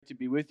to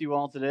be with you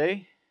all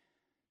today.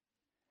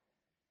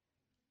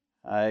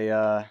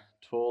 I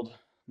told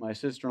my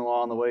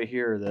sister-in-law on the way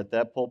here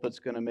that pulpit's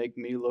going to make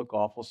me look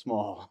awful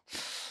small.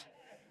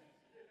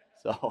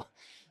 So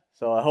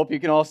I hope you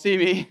can all see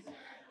me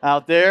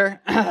out there.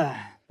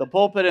 The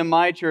pulpit in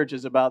my church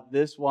is about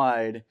this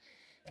wide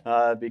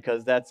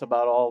because that's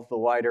about all the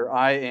wider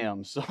I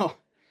am. So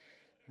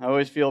I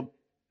always feel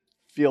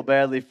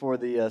badly for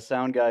the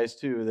sound guys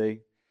too.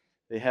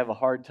 They have a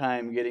hard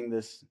time getting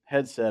this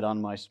headset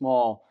on my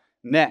small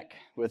neck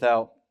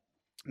without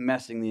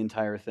messing the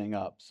entire thing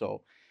up.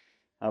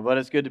 But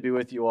it's good to be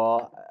with you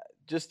all.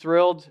 Just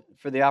thrilled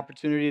for the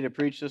opportunity to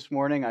preach this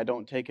morning. I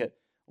don't take it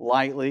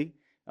lightly,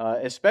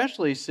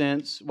 especially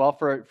since, well,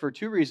 for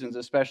two reasons,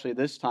 especially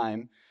this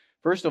time.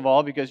 First of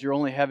all, because you're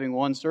only having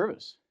one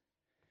service.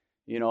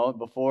 You know,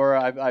 before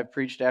I've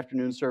preached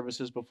afternoon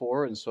services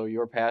before, and so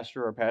your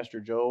pastor or Pastor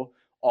Joe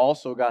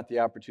also got the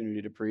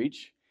opportunity to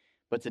preach.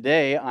 But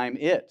today I'm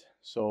it.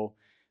 So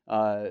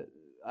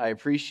I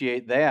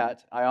appreciate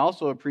that. I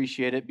also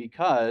appreciate it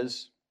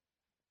because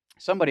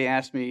somebody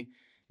asked me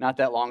not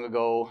that long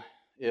ago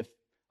if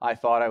I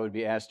thought I would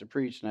be asked to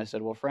preach, and I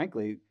said, well,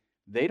 frankly,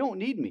 they don't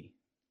need me.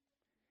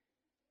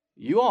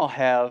 You all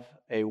have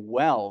a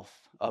wealth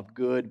of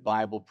good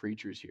Bible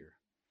preachers here.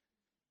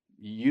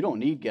 You don't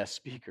need guest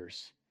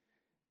speakers.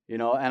 You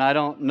know, and I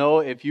don't know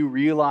if you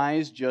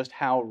realize just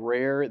how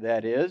rare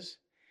that is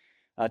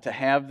to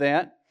have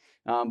that,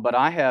 but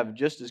I have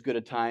just as good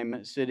a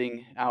time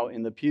sitting out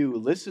in the pew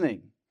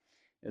listening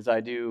as I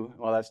do.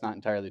 Well, that's not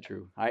entirely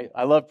true.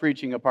 I love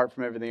preaching apart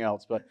from everything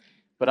else,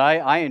 but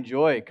I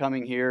enjoy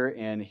coming here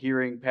and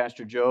hearing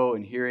Pastor Joe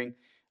and hearing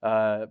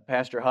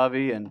Pastor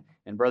Hovey and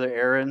Brother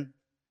Aaron.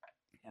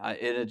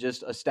 It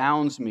just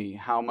astounds me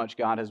how much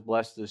God has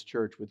blessed this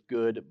church with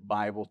good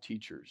Bible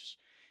teachers.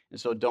 And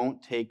so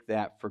don't take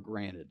that for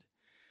granted.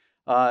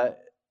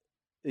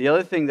 The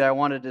other thing that I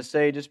wanted to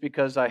say, just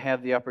because I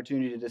have the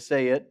opportunity to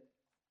say it,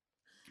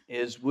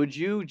 is would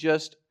you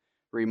just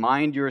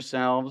remind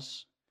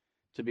yourselves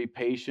to be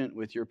patient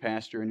with your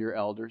pastor and your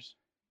elders?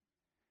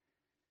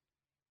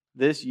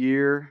 This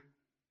year,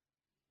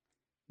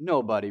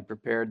 nobody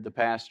prepared the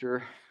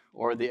pastor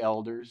or the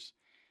elders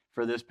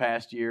for this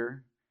past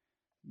year.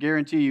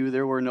 Guarantee you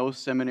there were no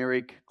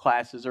seminary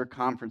classes or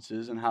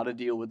conferences on how to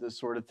deal with this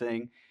sort of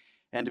thing.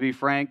 And to be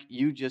frank,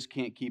 you just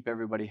can't keep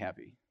everybody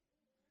happy.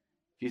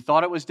 If you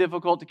thought it was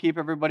difficult to keep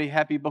everybody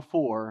happy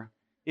before,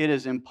 it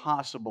is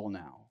impossible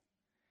now.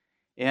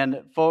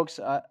 And folks,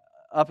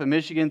 up in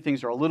Michigan,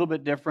 things are a little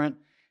bit different,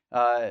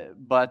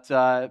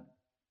 but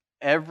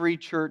every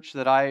church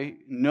that I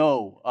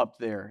know up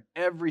there,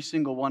 every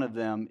single one of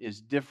them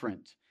is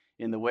different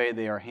in the way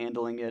they are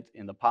handling it,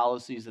 in the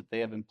policies that they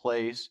have in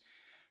place,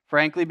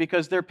 frankly,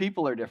 because their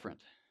people are different,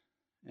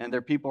 and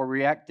their people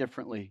react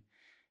differently,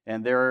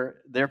 and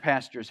their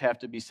pastors have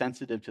to be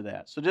sensitive to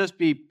that. So just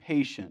be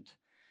patient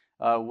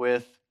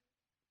with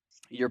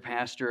your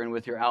pastor and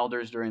with your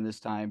elders during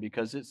this time,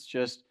 because it's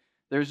just,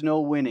 there's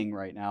no winning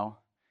right now.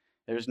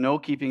 There's no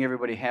keeping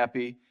everybody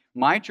happy.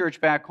 My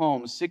church back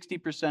home,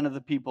 60% of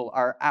the people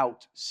are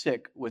out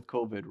sick with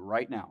COVID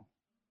right now.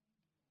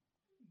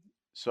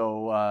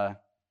 So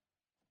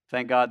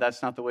thank God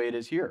that's not the way it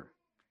is here.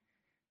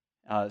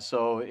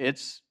 So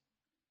it's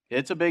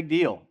a big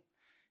deal.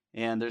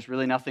 And there's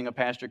really nothing a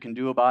pastor can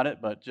do about it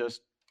but just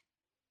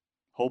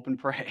hope and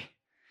pray.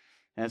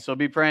 And so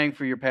be praying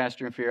for your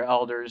pastor and for your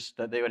elders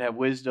that they would have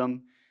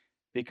wisdom,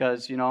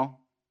 because, you know,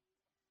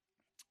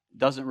 it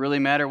doesn't really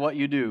matter what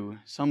you do.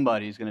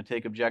 Somebody's going to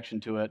take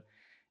objection to it.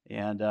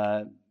 And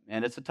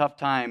it's a tough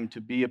time to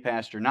be a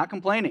pastor. Not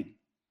complaining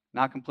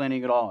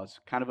at all. It's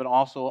kind of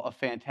also a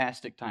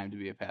fantastic time to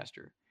be a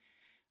pastor.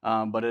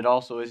 But it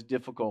also is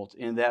difficult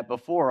in that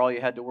before all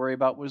you had to worry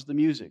about was the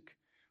music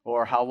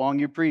or how long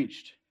you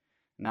preached.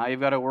 Now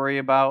you've got to worry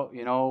about,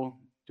 you know,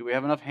 do we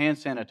have enough hand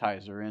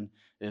sanitizer? And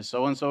is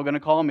so-and-so going to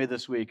call me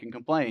this week and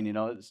complain? You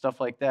know,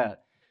 stuff like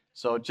that.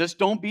 So just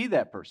don't be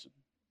that person.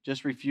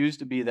 Just refuse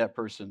to be that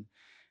person.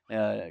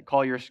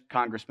 Call your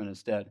congressman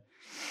instead.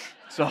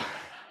 So,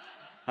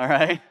 all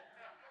right?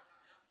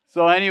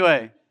 So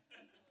anyway,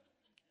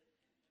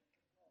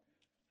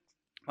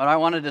 but I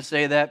wanted to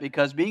say that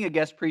because being a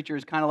guest preacher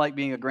is kind of like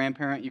being a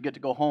grandparent. You get to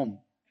go home.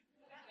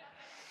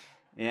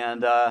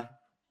 And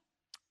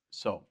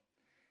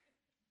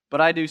but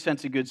I do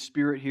sense a good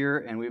spirit here,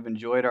 and we've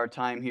enjoyed our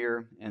time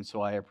here, and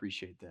so I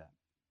appreciate that.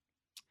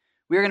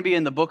 We are going to be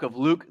in the book of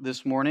Luke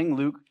this morning,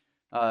 Luke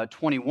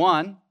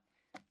 21.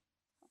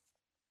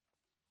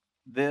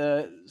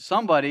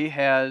 Somebody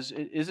has,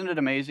 isn't it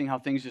amazing how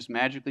things just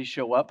magically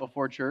show up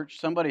before church?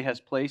 Somebody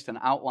has placed an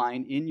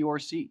outline in your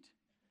seat.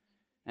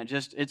 And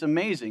just, it's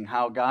amazing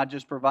how God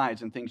just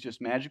provides and things just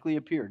magically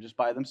appear just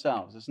by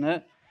themselves, isn't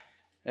it?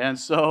 And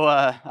so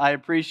I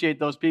appreciate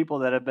those people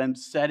that have been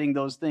setting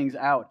those things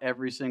out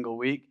every single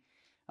week.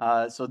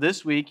 So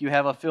this week you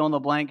have a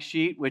fill-in-the-blank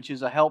sheet, which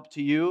is a help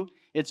to you.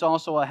 It's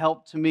also a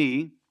help to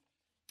me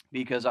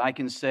because I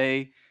can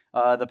say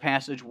the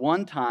passage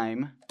one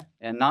time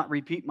and not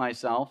repeat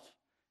myself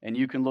and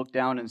you can look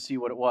down and see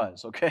what it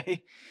was,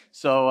 okay?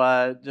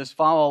 So just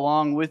follow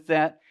along with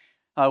that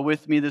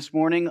with me this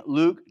morning.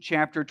 Luke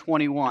chapter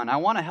 21. I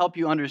want to help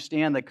you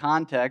understand the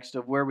context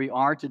of where we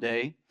are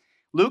today.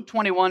 Luke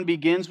 21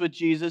 begins with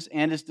Jesus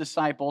and his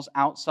disciples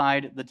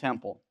outside the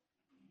temple.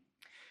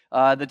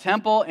 The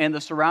temple and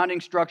the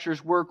surrounding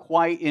structures were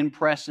quite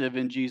impressive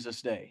in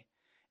Jesus' day.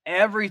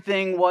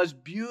 Everything was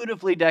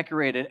beautifully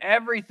decorated.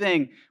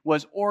 Everything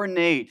was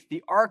ornate.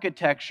 The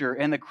architecture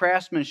and the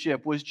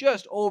craftsmanship was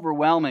just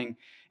overwhelming.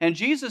 And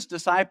Jesus'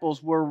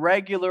 disciples were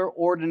regular,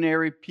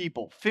 ordinary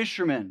people,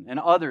 fishermen and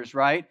others,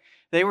 right?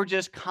 They were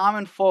just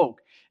common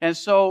folk. And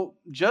so,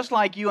 just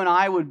like you and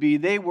I would be,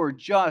 they were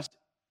just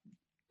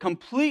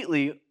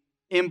completely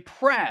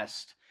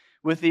impressed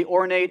with the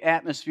ornate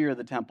atmosphere of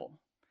the temple.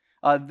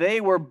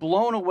 They were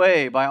blown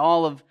away by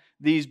all of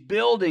these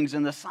buildings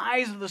and the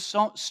size of the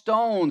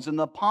stones and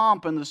the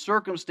pomp and the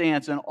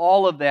circumstance and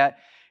all of that.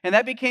 And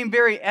that became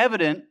very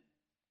evident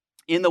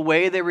in the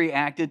way they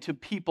reacted to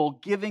people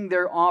giving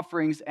their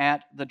offerings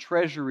at the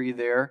treasury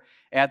there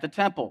at the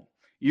temple.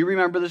 You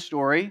remember the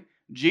story.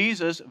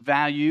 Jesus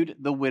valued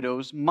the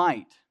widow's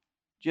mite,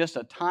 just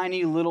a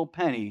tiny little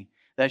penny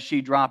that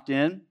she dropped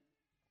in.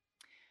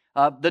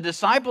 The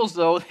disciples,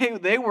 though,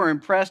 they were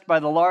impressed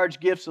by the large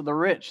gifts of the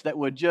rich that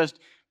would just,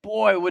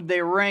 boy, would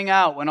they ring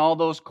out when all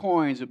those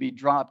coins would be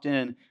dropped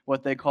in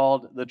what they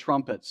called the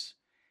trumpets.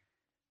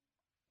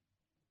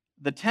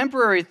 The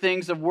temporary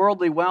things of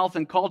worldly wealth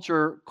and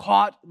culture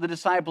caught the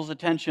disciples'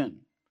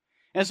 attention.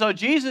 And so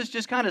Jesus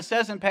just kind of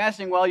says in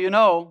passing, well, you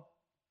know,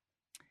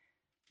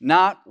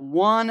 not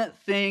one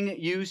thing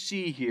you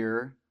see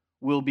here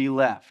will be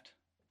left.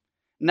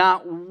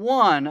 Not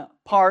one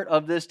part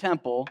of this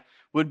temple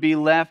would be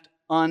left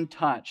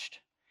untouched.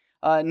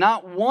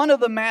 Not one of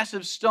the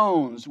massive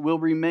stones will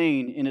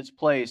remain in its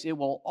place. It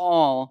will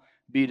all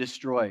be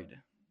destroyed.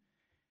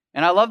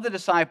 And I love the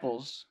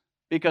disciples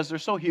because they're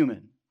so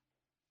human.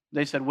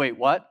 They said, wait,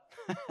 what?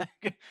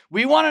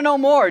 We want to know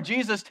more.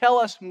 Jesus, tell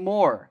us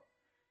more.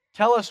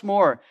 Tell us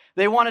more.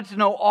 They wanted to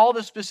know all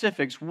the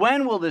specifics.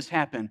 When will this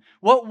happen?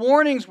 What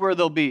warnings will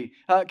there be?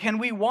 Can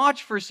we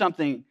watch for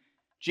something?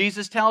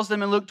 Jesus tells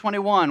them in Luke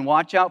 21,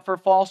 watch out for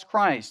false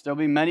Christ. There'll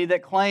be many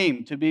that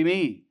claim to be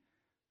me.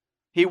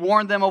 He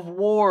warned them of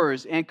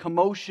wars and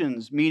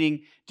commotions,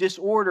 meaning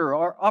disorder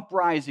or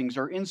uprisings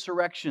or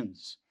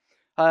insurrections.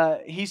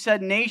 He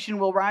said nation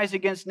will rise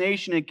against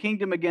nation and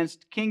kingdom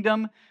against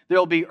kingdom.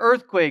 There'll be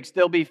earthquakes,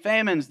 there'll be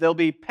famines, there'll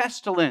be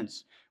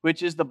pestilence,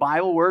 which is the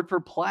Bible word for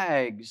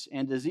plagues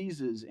and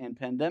diseases and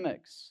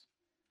pandemics.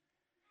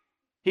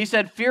 He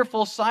said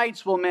fearful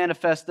sights will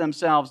manifest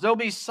themselves. There'll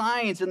be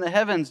signs in the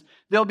heavens.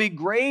 There'll be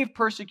grave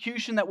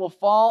persecution that will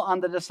fall on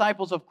the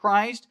disciples of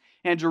Christ,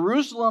 and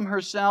Jerusalem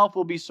herself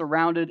will be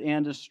surrounded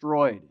and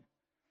destroyed.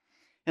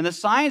 And the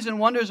signs and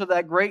wonders of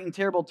that great and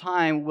terrible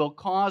time will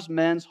cause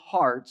men's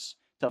hearts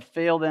to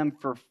fail them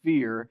for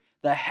fear.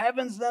 The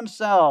heavens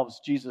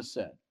themselves, Jesus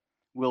said,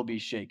 will be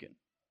shaken.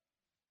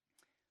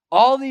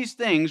 All these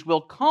things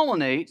will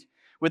culminate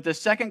with the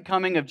second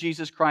coming of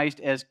Jesus Christ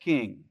as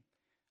King,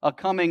 a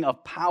coming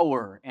of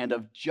power and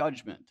of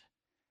judgment.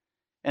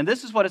 And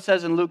this is what it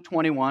says in Luke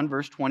 21,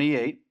 verse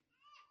 28.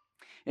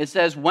 It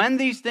says, when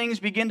these things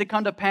begin to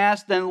come to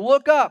pass, then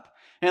look up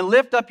and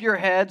lift up your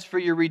heads, for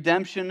your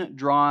redemption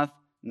draweth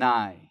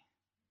nigh.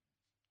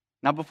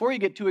 Now, before you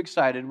get too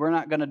excited, we're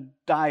not going to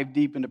dive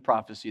deep into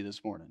prophecy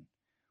this morning.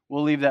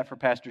 We'll leave that for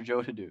Pastor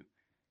Joe to do.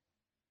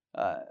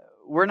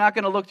 We're not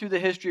going to look through the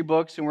history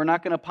books, and we're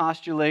not going to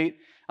postulate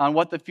on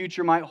what the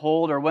future might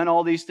hold or when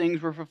all these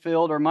things were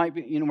fulfilled or might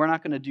be. We're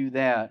not going to do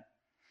that.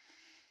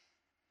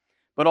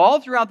 But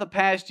all throughout the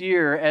past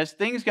year, as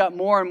things got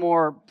more and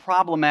more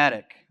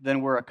problematic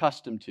than we're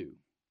accustomed to,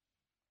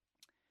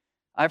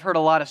 I've heard a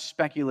lot of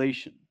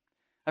speculation.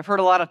 I've heard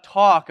a lot of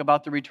talk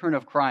about the return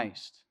of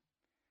Christ.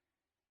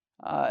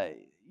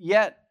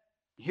 Yet,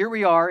 here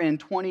we are in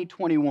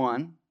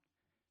 2021.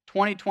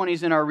 2020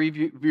 is in our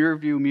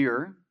rearview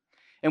mirror.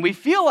 And we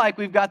feel like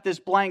we've got this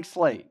blank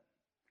slate.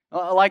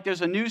 Like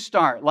there's a new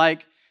start.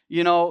 Like,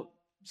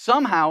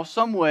 somehow,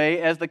 some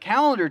way, as the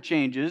calendar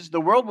changes,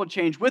 the world will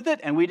change with it,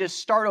 and we just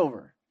start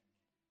over.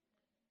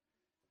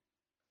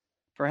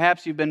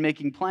 Perhaps you've been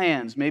making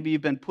plans. Maybe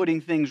you've been putting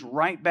things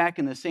right back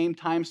in the same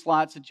time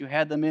slots that you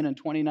had them in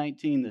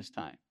 2019 this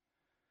time.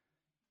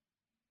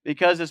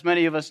 Because, as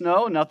many of us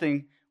know,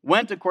 nothing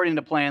went according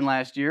to plan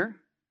last year.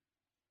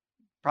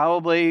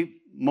 Probably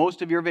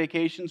most of your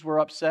vacations were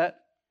upset,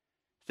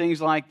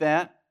 things like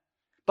that.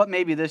 But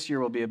maybe this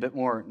year will be a bit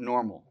more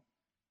normal.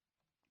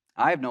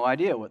 I have no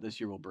idea what this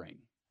year will bring.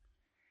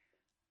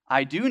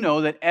 I do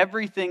know that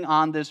everything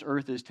on this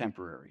earth is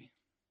temporary.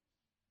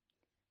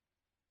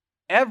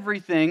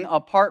 Everything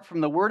apart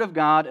from the Word of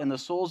God and the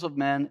souls of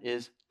men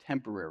is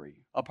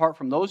temporary. Apart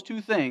from those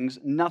two things,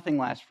 nothing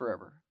lasts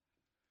forever.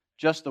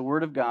 Just the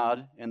Word of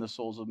God and the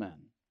souls of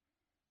men.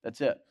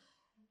 That's it.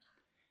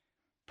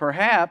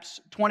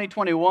 Perhaps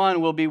 2021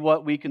 will be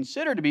what we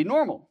consider to be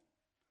normal.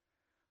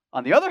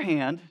 On the other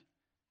hand,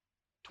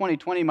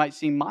 2020 might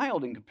seem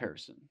mild in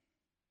comparison.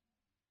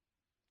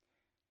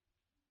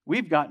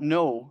 we've got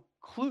no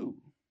clue.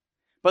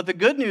 But the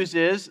good news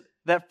is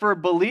that for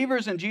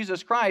believers in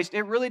Jesus Christ,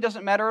 it really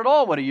doesn't matter at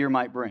all what a year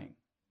might bring.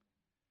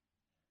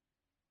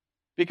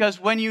 Because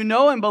when you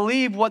know and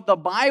believe what the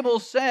Bible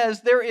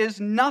says, there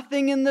is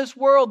nothing in this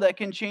world that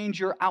can change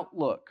your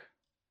outlook.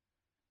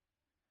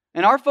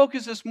 And our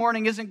focus this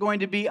morning isn't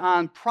going to be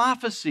on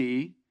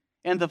prophecy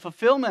and the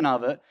fulfillment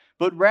of it,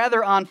 but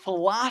rather on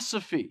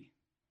philosophy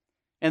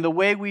and the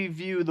way we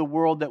view the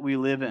world that we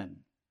live in.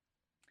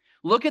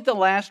 Look at the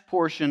last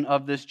portion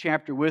of this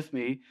chapter with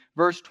me.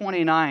 Verse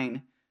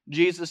 29,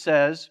 Jesus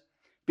says,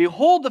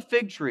 "Behold the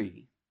fig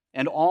tree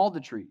and all the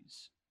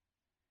trees.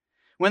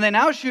 When they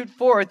now shoot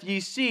forth,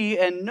 ye see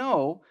and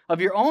know of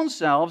your own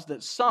selves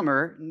that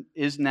summer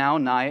is now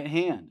nigh at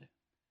hand.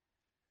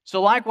 So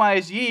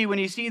likewise ye, when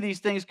ye see these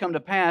things come to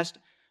pass,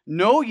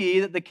 know ye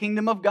that the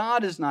kingdom of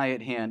God is nigh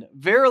at hand.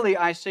 Verily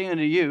I say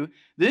unto you,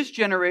 this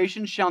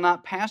generation shall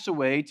not pass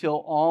away till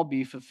all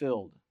be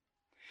fulfilled.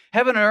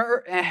 Heaven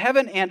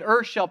and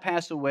earth shall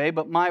pass away,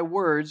 but my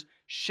words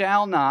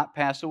shall not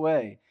pass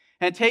away.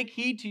 And take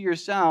heed to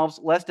yourselves,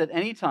 lest at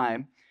any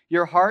time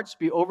your hearts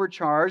be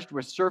overcharged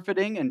with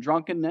surfeiting and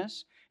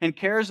drunkenness and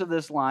cares of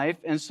this life,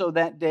 and so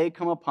that day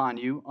come upon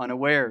you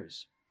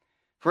unawares.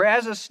 For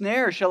as a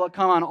snare shall it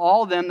come on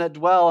all them that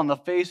dwell on the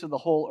face of the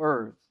whole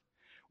earth.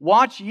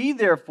 Watch ye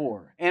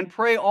therefore, and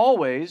pray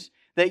always,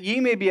 that ye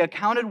may be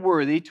accounted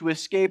worthy to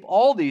escape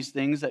all these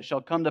things that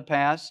shall come to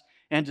pass,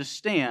 and to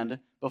stand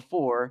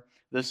before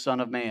the Son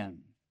of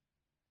Man."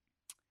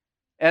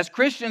 As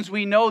Christians,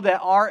 we know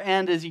that our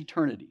end is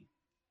eternity.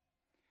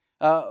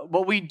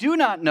 But we do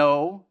not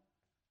know,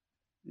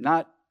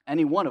 not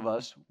any one of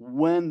us,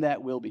 when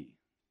that will be.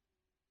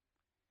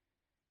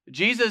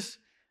 Jesus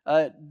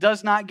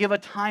does not give a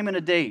time and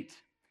a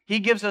date. He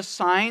gives us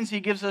signs, He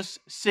gives us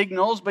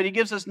signals, but He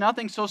gives us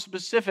nothing so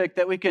specific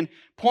that we can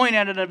point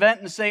at an event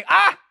and say,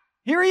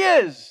 here He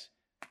is,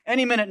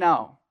 any minute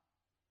now.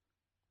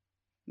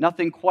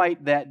 Nothing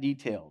quite that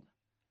detailed.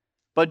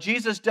 But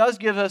Jesus does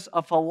give us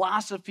a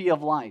philosophy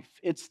of life.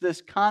 It's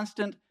this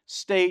constant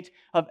state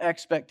of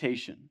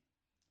expectation.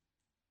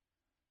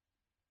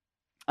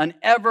 An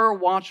ever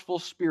watchful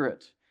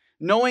spirit,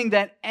 knowing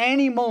that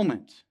any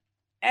moment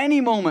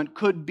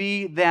could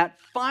be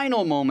that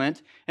final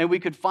moment, and we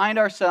could find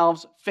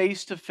ourselves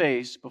face to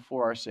face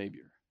before our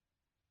Savior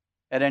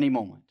at any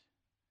moment.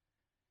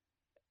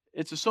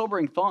 It's a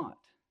sobering thought.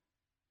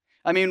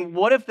 I mean,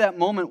 what if that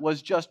moment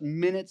was just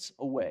minutes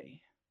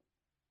away?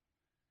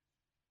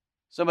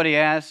 Somebody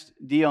asked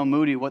D.L.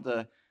 Moody what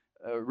the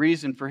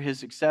reason for his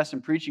success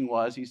in preaching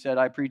was. He said,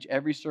 "I preach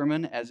every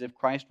sermon as if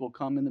Christ will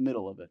come in the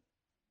middle of it."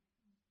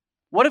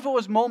 What if it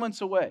was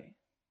moments away?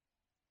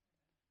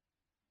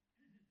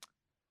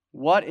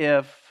 What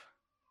if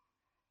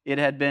it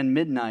had been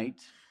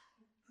midnight,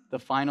 the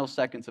final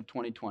seconds of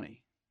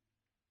 2020?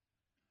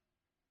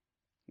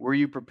 Were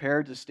you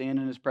prepared to stand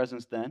in His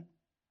presence then?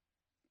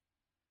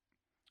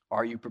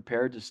 Are you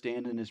prepared to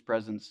stand in His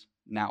presence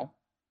now?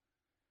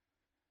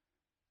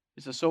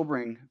 It's a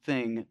sobering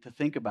thing to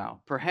think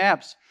about.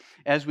 Perhaps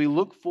as we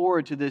look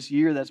forward to this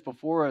year that's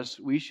before us,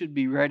 we should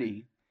be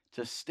ready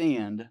to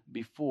stand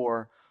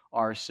before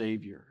our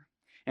Savior.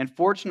 And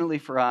fortunately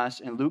for us,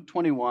 in Luke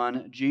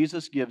 21,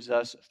 Jesus gives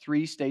us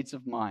 3 states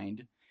of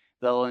mind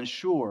that will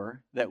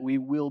ensure that we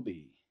will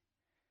be.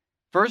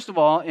 First of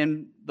all,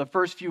 in the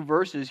first few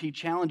verses, He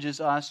challenges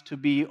us to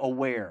be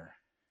aware.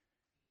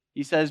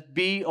 He says,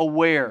 "Be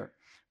aware."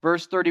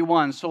 Verse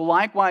 31, "So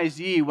likewise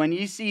ye, when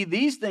ye see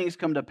these things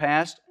come to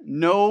pass,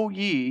 know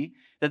ye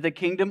that the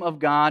kingdom of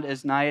God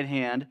is nigh at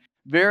hand.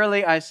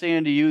 Verily I say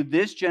unto you,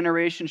 this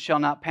generation shall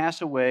not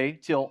pass away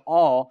till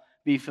all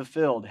be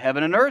fulfilled.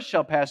 Heaven and earth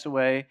shall pass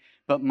away,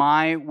 but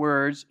my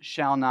words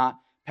shall not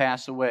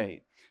pass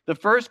away." The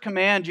first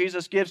command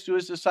Jesus gives to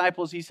His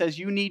disciples, He says,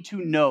 you need to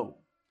know.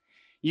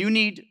 You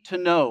need to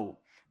know.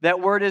 That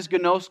word is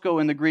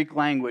gnosko in the Greek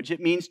language. It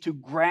means to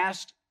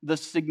grasp the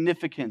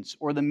significance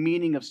or the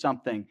meaning of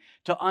something,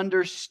 to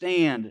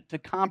understand, to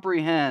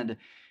comprehend.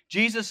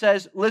 Jesus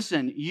says,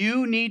 listen,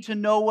 you need to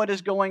know what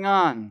is going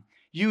on.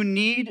 You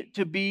need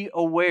to be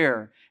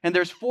aware. And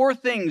there's 4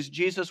 things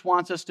Jesus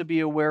wants us to be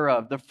aware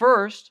of. The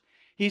first,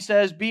 He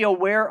says, be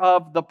aware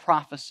of the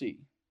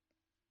prophecy.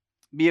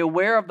 Be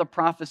aware of the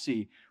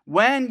prophecy.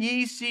 When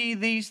ye see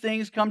these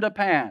things come to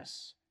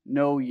pass,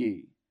 know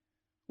ye.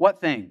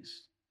 What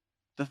things?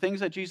 The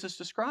things that Jesus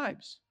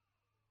describes.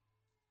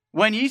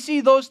 When ye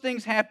see those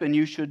things happen,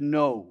 you should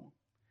know.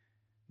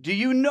 Do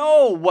you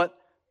know what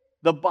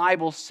the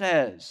Bible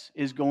says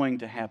is going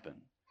to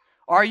happen?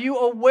 Are you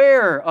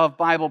aware of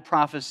Bible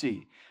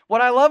prophecy?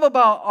 What I love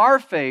about our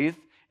faith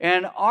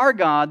and our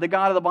God, the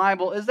God of the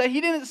Bible, is that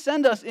He didn't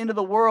send us into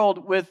the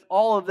world with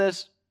all of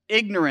this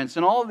ignorance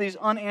and all of these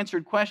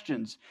unanswered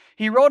questions.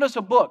 He wrote us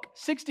a book,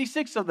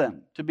 66 of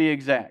them to be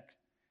exact.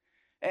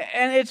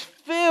 And it's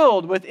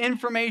filled with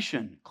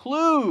information,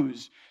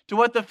 clues to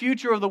what the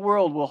future of the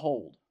world will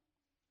hold.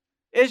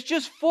 It's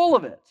just full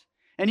of it.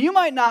 And you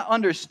might not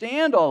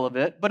understand all of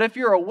it, but if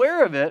you're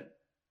aware of it,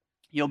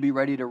 you'll be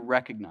ready to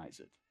recognize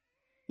it.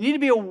 You need to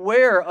be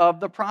aware of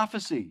the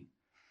prophecy.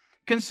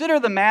 Consider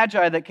the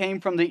Magi that came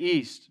from the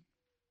east.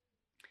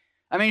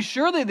 I mean,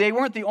 surely they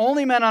weren't the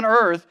only men on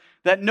earth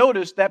that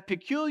noticed that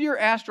peculiar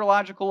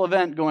astrological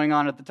event going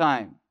on at the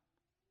time.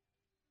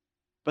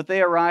 But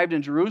they arrived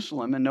in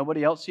Jerusalem and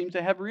nobody else seemed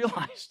to have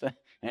realized that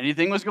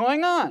anything was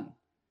going on.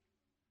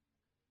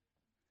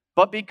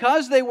 But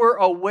because they were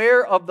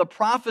aware of the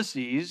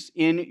prophecies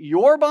in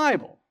your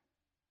Bible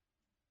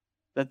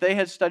that they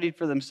had studied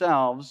for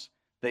themselves,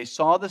 they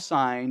saw the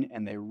sign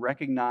and they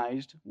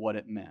recognized what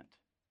it meant.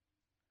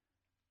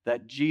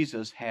 That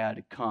Jesus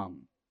had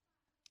come.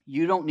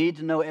 You don't need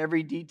to know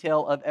every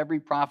detail of every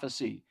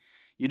prophecy.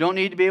 You don't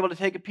need to be able to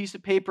take a piece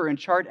of paper and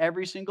chart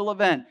every single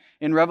event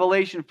in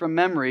Revelation from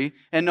memory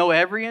and know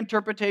every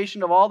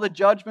interpretation of all the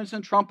judgments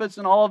and trumpets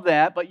and all of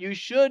that, but you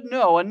should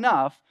know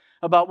enough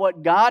about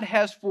what God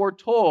has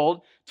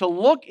foretold to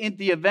look at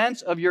the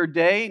events of your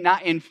day,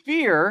 not in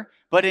fear,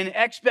 but in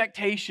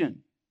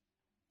expectation.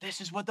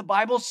 This is what the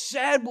Bible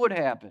said would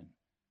happen.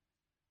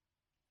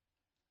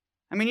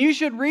 I mean, you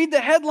should read the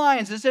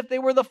headlines as if they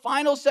were the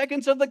final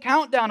seconds of the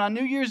countdown on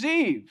New Year's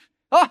Eve.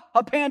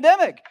 A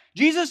pandemic.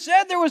 Jesus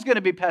said there was going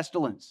to be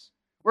pestilence.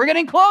 We're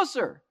getting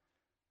closer.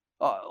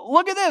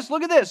 Look at this,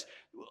 look at this.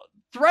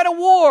 Threat of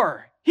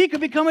war. He could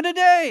be coming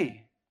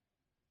today.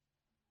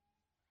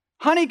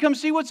 Honey, come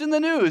see what's in the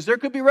news. There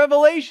could be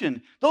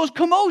revelation. Those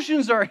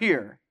commotions are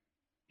here.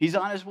 He's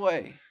on his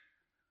way.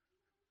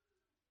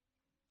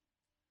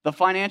 The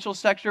financial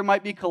sector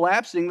might be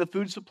collapsing. The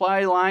food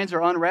supply lines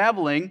are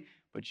unraveling.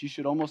 But you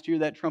should almost hear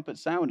that trumpet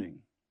sounding.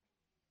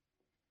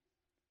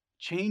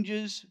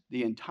 Changes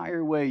the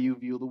entire way you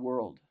view the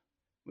world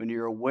when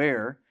you're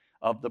aware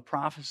of the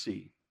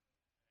prophecy.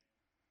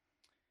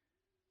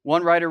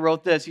 One writer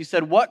wrote this. He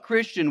said, "What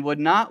Christian would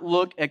not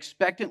look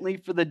expectantly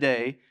for the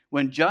day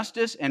when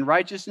justice and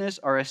righteousness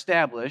are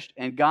established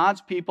and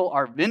God's people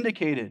are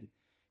vindicated?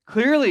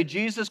 Clearly,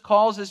 Jesus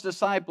calls his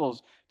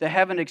disciples to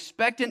have an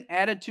expectant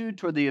attitude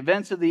toward the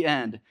events of the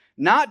end,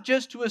 not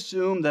just to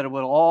assume that it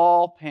will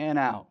all pan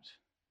out."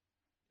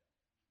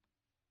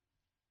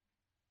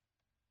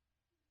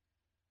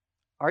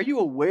 Are you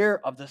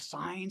aware of the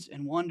signs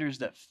and wonders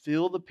that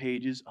fill the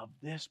pages of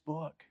this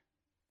book?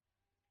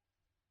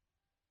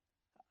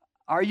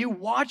 Are you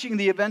watching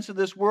the events of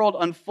this world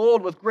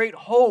unfold with great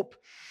hope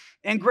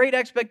and great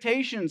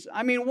expectations?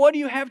 I mean, what do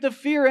you have to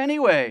fear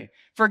anyway?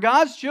 For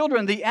God's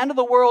children, the end of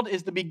the world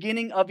is the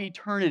beginning of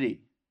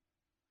eternity.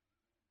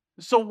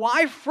 So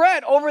why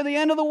fret over the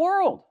end of the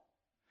world?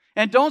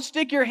 And don't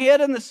stick your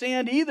head in the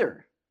sand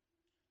either.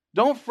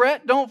 Don't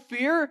fret, don't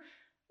fear.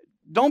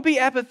 Don't be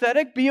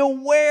apathetic. Be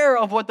aware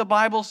of what the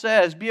Bible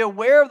says. Be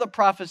aware of the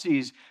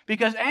prophecies,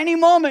 because any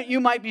moment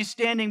you might be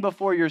standing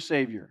before your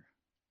Savior.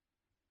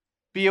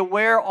 Be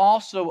aware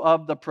also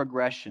of the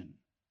progression.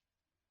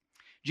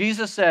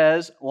 Jesus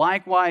says,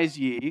 "Likewise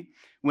ye,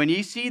 when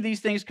ye see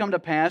these things come to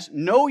pass,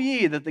 know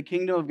ye that the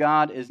kingdom of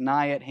God is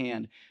nigh at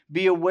hand."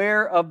 Be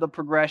aware of the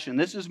progression.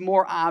 This is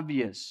more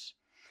obvious.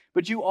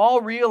 But you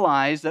all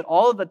realize that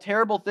all of the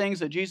terrible things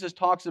that Jesus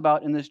talks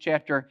about in this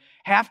chapter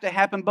have to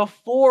happen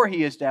before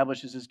he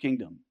establishes his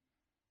kingdom,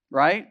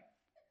 right?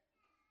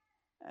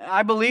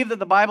 I believe that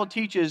the Bible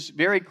teaches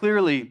very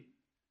clearly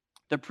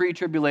the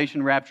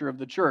pre-tribulation rapture of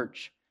the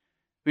church.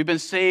 We've been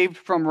saved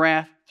from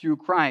wrath through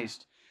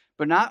Christ,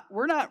 but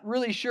we're not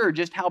really sure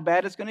just how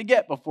bad it's going to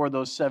get before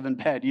those 7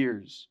 bad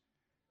years.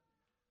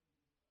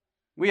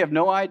 We have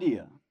no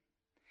idea.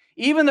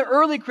 Even the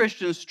early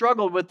Christians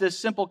struggled with this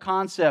simple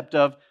concept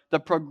of the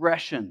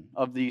progression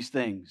of these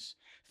things.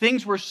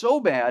 Things were so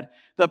bad,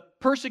 the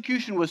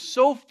persecution was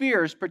so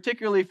fierce,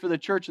 particularly for the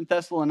church in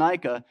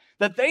Thessalonica,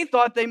 that they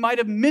thought they might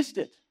have missed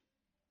it.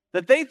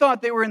 That they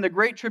thought they were in the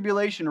great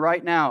tribulation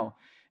right now.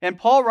 And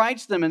Paul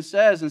writes them and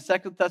says in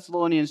 2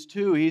 Thessalonians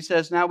 2, he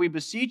says, "Now we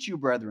beseech you,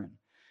 brethren,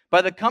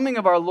 by the coming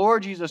of our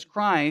Lord Jesus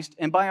Christ,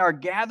 and by our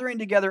gathering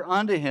together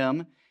unto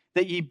him,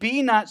 that ye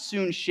be not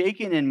soon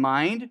shaken in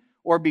mind,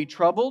 or be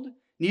troubled,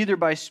 neither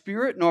by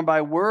spirit, nor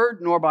by word,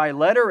 nor by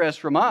letter as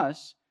from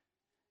us,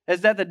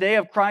 as that the day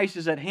of Christ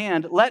is at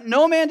hand. Let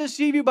no man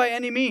deceive you by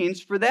any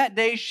means, for that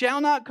day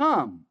shall not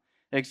come,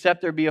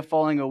 except there be a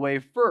falling away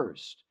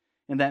first,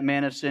 and that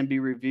man of sin be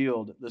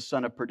revealed, the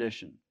son of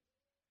perdition."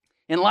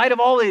 In light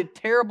of all the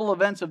terrible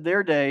events of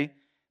their day,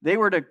 they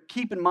were to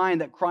keep in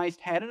mind that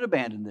Christ hadn't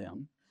abandoned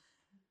them.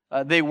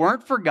 They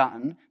weren't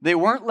forgotten. They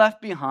weren't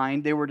left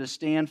behind. They were to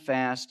stand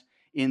fast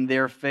in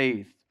their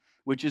faith,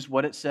 which is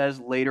what it says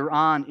later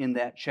on in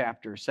that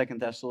chapter, 2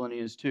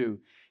 Thessalonians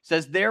 2. It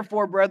says,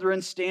 "Therefore,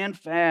 brethren, stand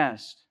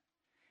fast,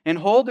 and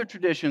hold the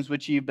traditions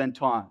which ye have been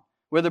taught,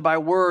 whether by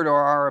word or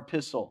our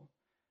epistle.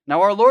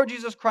 Now our Lord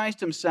Jesus Christ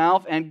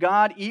himself, and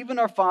God, even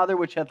our Father,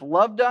 which hath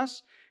loved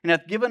us, and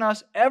hath given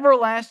us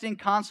everlasting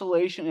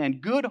consolation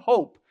and good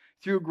hope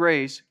through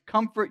grace,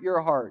 comfort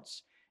your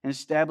hearts, and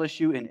establish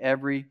you in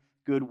every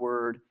good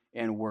word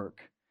and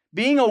work."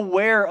 Being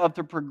aware of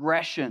the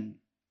progression,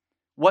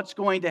 what's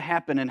going to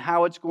happen and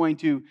how it's going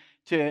to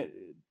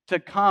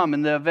come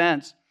in the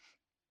events,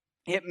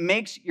 it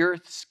makes your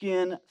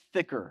skin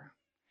thicker.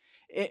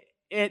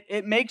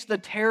 it makes the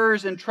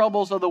terrors and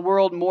troubles of the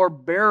world more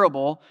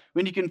bearable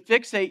when you can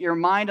fixate your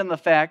mind on the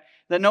fact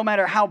that no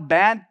matter how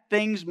bad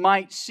things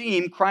might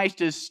seem, Christ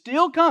is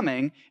still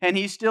coming and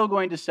He's still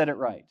going to set it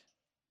right.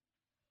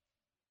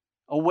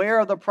 Aware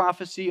of the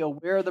prophecy,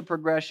 aware of the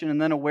progression,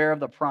 and then aware of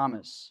the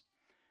promise.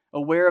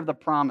 Aware of the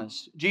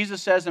promise.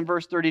 Jesus says in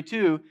verse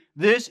 32,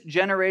 "This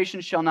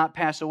generation shall not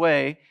pass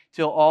away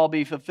till all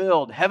be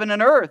fulfilled. Heaven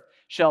and earth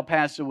shall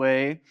pass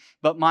away,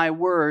 but my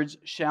words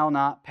shall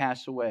not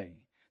pass away."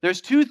 There's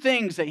two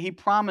things that He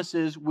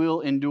promises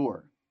will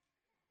endure.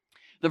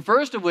 The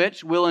first of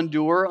which will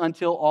endure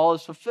until all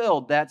is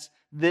fulfilled. That's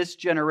this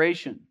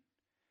generation.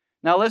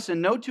 Now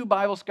listen, no two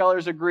Bible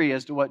scholars agree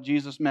as to what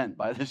Jesus meant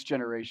by this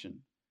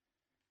generation.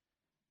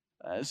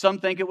 Some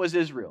think it was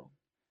Israel.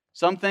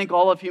 Some think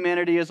all of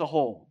humanity as a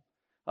whole.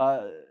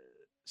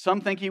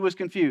 Some think He was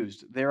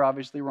confused. They're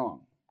obviously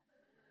wrong.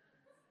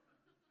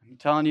 I'm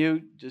telling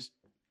you, just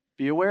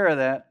be aware of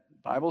that.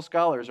 Bible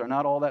scholars are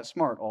not all that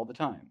smart all the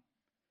time.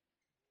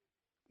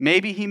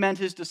 Maybe He meant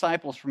His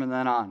disciples from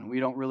then on. We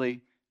don't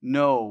really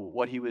know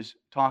what He was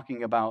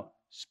talking about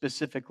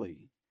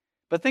specifically.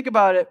 But think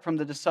about it from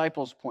the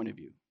disciples' point of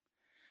view.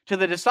 To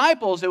the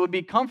disciples, it would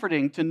be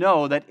comforting to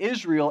know that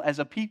Israel as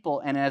a people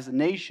and as a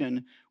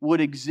nation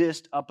would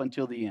exist up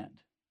until the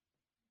end.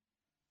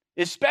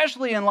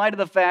 Especially in light of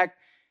the fact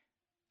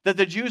that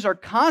the Jews are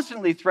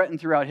constantly threatened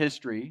throughout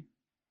history,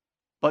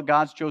 but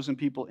God's chosen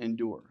people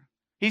endure.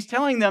 He's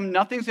telling them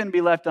nothing's going to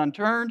be left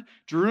unturned,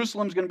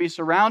 Jerusalem's going to be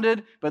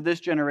surrounded, but this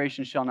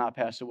generation shall not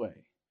pass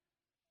away.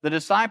 The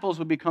disciples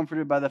would be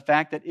comforted by the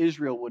fact that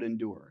Israel would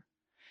endure.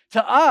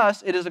 To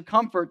us, it is a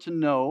comfort to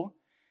know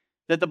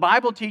that the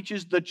Bible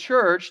teaches the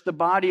church, the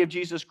body of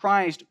Jesus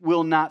Christ,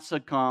 will not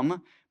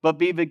succumb, but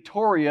be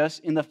victorious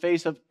in the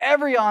face of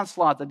every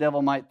onslaught the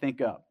devil might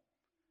think up.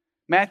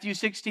 Matthew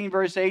 16,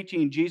 verse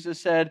 18, Jesus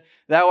said,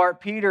 "Thou art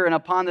Peter, and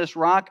upon this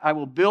rock I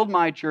will build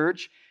my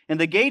church, and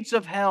the gates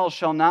of hell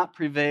shall not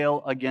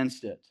prevail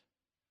against it."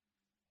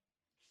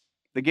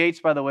 The gates,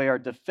 by the way, are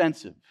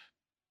defensive.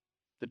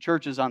 The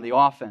church is on the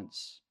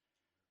offense,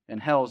 and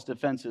hell's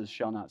defenses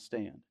shall not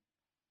stand.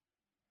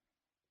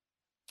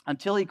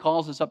 Until He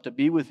calls us up to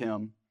be with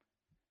Him,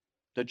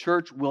 the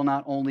church will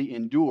not only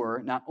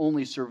endure, not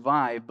only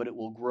survive, but it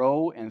will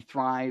grow and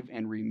thrive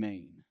and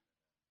remain.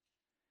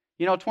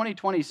 You know,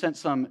 2020 sent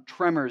some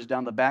tremors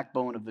down the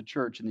backbone of the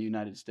church in the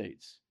United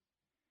States.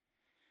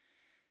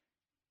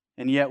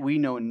 And yet we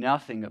know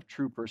nothing of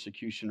true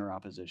persecution or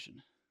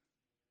opposition.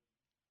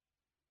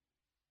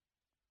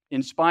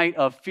 In spite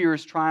of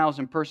fierce trials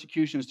and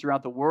persecutions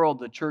throughout the world,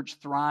 the church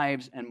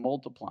thrives and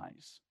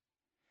multiplies.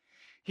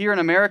 Here in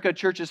America,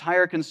 churches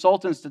hire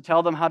consultants to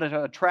tell them how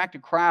to attract a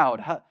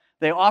crowd.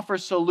 They offer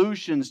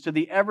solutions to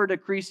the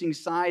ever-decreasing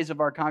size of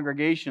our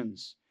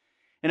congregations.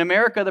 In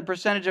America, the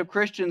percentage of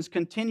Christians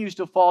continues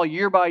to fall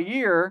year by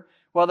year,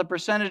 while the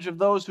percentage of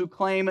those who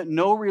claim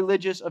no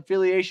religious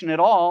affiliation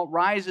at all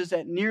rises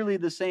at nearly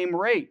the same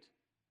rate.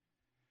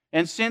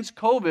 And since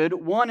COVID,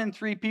 1 in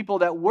 3 people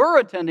that were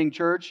attending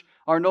church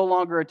are no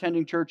longer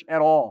attending church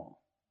at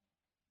all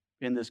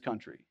in this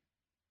country.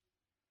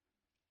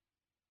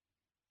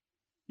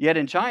 Yet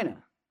in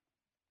China,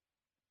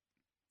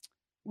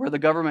 where the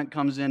government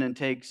comes in and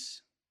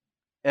takes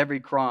every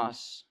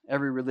cross,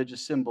 every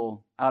religious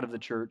symbol out of the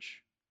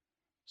church,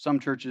 some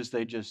churches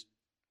they just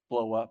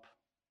blow up.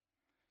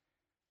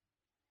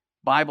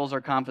 Bibles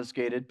are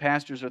confiscated,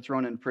 pastors are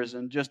thrown in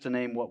prison, just to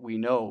name what we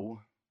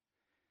know.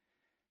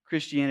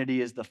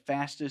 Christianity is the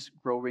fastest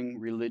growing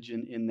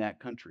religion in that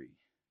country,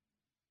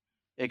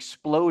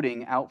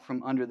 exploding out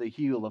from under the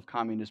heel of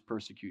communist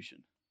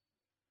persecution.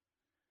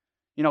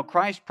 You know,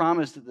 Christ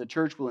promised that the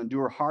church will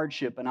endure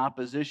hardship and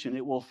opposition.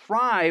 It will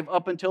thrive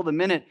up until the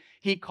minute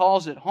He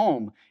calls it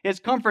home. It's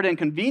comfort and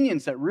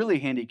convenience that really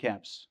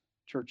handicaps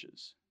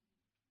churches.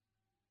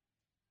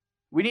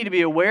 We need to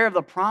be aware of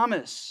the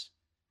promise.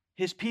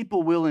 His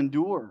people will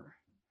endure.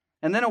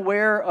 And then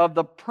aware of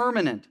the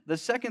permanent. The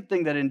second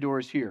thing that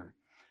endures here.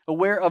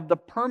 Aware of the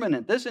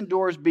permanent. This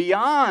endures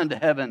beyond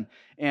heaven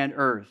and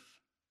earth.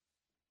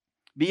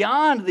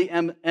 Beyond the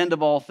end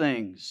of all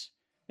things.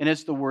 And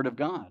it's the Word of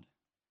God.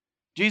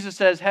 Jesus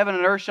says, "Heaven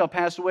and earth shall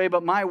pass away,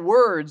 but my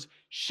words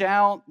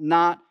shall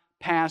not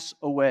pass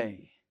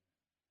away."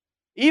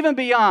 Even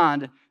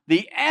beyond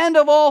the end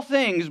of all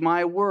things,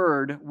 my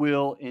word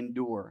will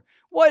endure.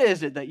 What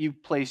is it that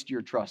you've placed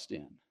your trust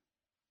in?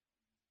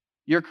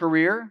 Your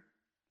career?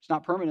 It's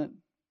not permanent.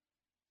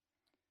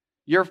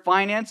 Your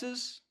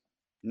finances?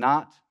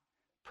 Not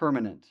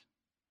permanent.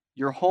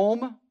 Your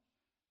home?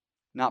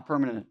 Not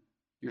permanent.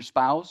 Your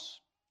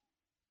spouse?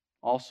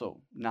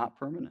 Also not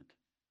permanent.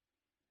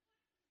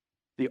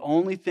 The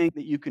only thing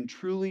that you can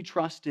truly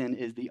trust in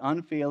is the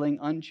unfailing,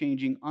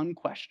 unchanging,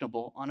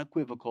 unquestionable,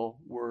 unequivocal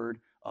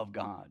Word of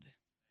God.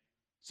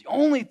 It's the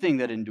only thing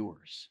that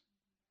endures.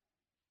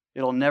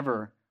 It'll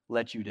never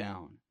let you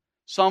down.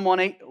 Psalm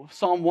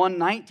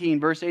 119,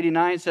 verse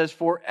 89 says,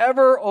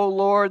 "Forever, O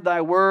Lord,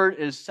 thy word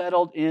is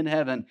settled in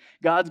heaven."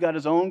 God's got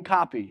His own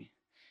copy,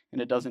 and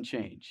it doesn't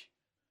change.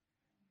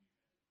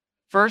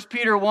 1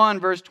 Peter 1,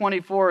 verse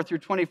 24 through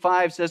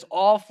 25 says,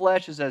 all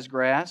flesh is as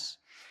grass,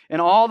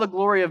 and all the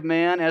glory of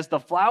man as the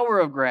flower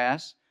of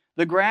grass.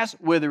 The grass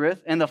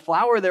withereth, and the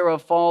flower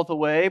thereof falleth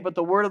away, but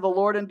the word of the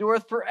Lord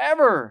endureth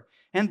forever.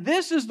 And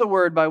this is the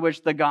word by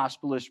which the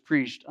gospel is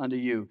preached unto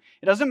you.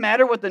 It doesn't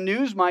matter what the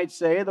news might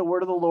say, the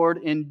word of the Lord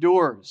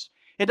endures.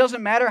 It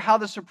doesn't matter how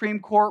the Supreme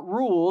Court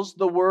rules,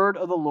 the word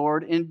of the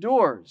Lord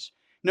endures.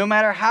 No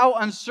matter how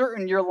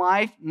uncertain your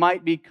life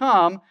might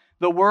become,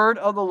 the word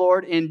of the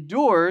Lord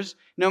endures.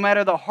 No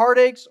matter the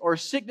heartaches or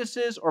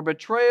sicknesses or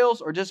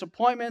betrayals or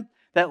disappointment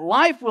that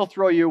life will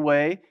throw your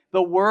way,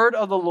 the word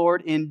of the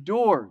Lord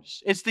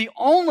endures. It's the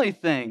only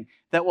thing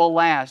that will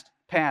last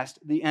past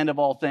the end of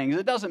all things.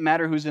 It doesn't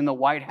matter who's in the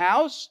White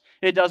House.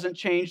 It doesn't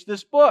change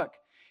this book.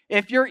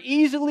 If you're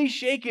easily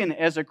shaken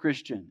as a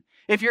Christian,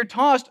 if you're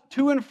tossed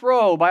to and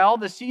fro by all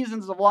the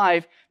seasons of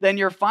life, then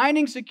you're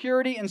finding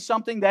security in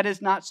something that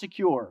is not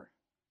secure.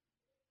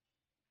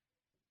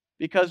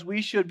 Because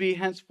we should be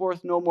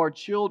henceforth no more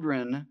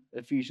children,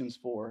 Ephesians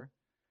 4,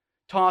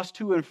 tossed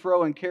to and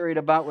fro and carried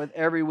about with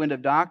every wind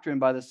of doctrine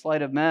by the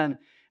sleight of men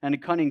and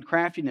cunning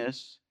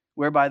craftiness,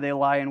 whereby they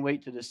lie in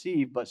wait to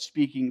deceive, but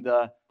speaking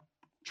the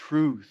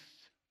truth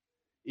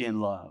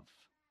in love.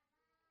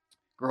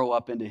 Grow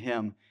up into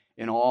Him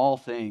in all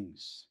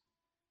things.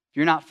 If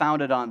you're not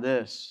founded on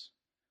this,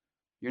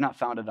 you're not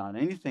founded on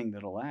anything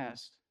that'll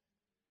last,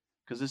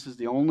 because this is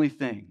the only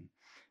thing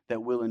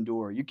that will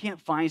endure. You can't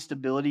find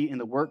stability in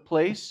the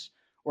workplace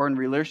or in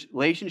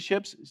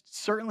relationships,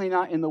 certainly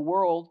not in the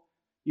world.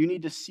 You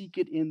need to seek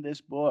it in this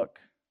book.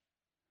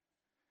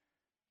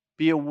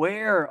 Be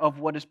aware of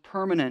what is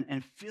permanent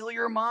and fill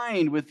your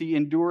mind with the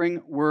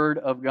enduring Word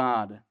of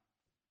God.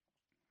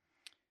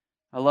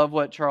 I love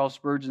what Charles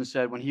Spurgeon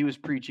said when he was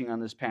preaching on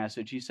this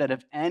passage. He said,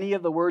 if any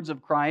of the words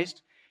of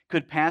Christ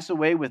could pass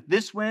away with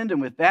this wind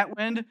and with that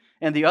wind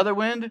and the other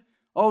wind,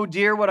 oh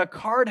dear, what a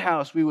card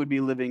house we would be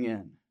living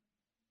in.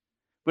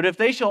 But if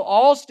they shall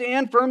all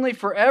stand firmly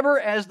forever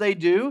as they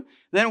do,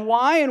 then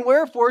why and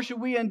wherefore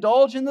should we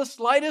indulge in the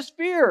slightest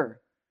fear?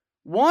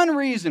 One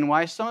reason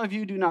why some of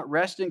you do not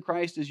rest in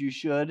Christ as you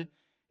should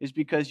is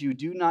because you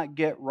do not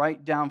get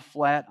right down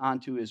flat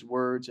onto His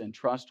words and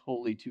trust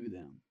wholly to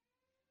them.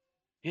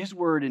 His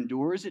word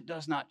endures, it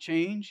does not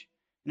change,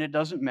 and it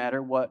doesn't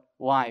matter what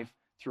life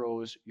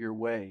throws your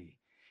way.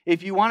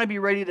 If you want to be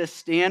ready to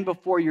stand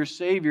before your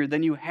Savior,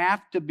 then you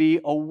have to be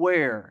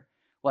aware,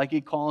 like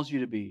He calls you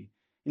to be.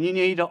 And you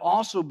need to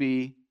also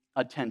be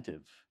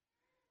attentive.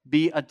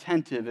 Be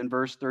attentive in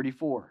verse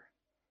 34.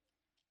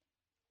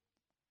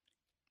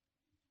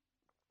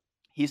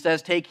 He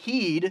says, take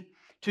heed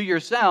to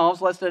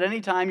yourselves, lest at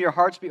any time your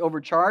hearts be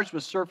overcharged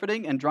with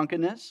surfeiting and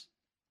drunkenness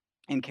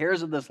and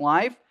cares of this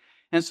life,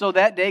 and so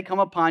that day come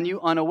upon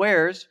you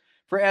unawares.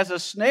 For as a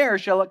snare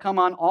shall it come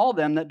on all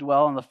them that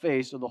dwell on the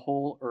face of the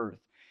whole earth.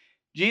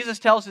 Jesus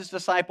tells His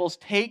disciples,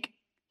 take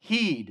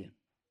heed.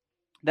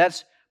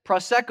 That's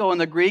proseko in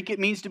the Greek. It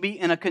means to be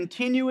in a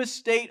continuous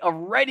state of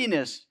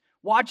readiness,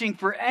 watching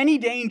for any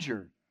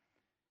danger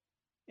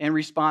and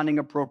responding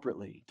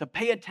appropriately. To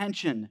pay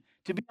attention,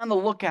 to be on the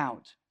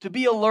lookout, to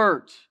be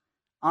alert,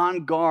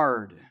 on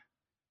guard,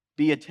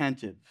 be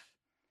attentive.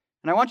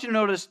 And I want you to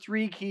notice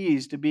 3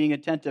 keys to being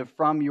attentive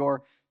from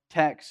your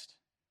text.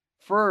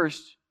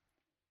 First,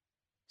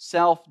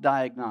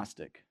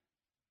 self-diagnostic.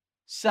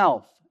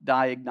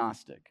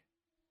 Self-diagnostic.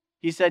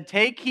 He said,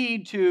 take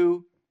heed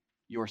to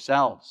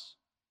yourselves.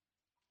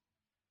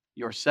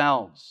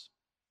 Yourselves.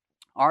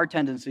 Our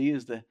tendency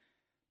is to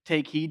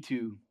take heed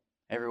to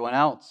everyone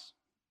else,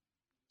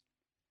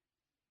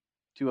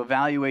 to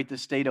evaluate the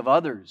state of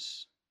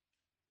others.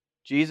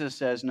 Jesus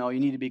says, no, you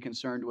need to be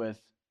concerned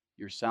with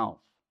yourself.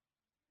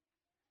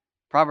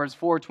 Proverbs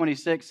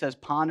 4:26 says,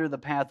 ponder the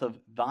path of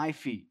thy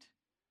feet,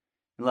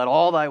 and let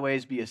all thy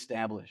ways be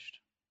established.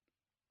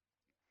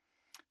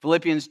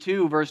 Philippians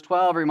 2, verse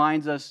 12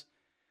 reminds us,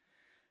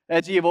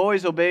 as ye have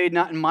always obeyed,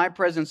 not in my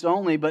presence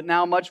only, but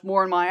now much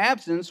more in my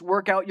absence,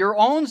 work out your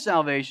own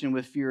salvation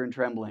with fear and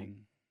trembling.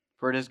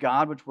 For it is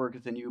God which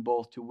worketh in you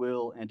both to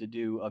will and to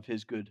do of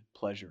His good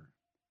pleasure.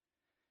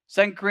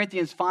 2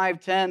 Corinthians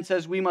 5:10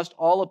 says, we must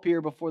all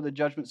appear before the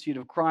judgment seat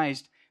of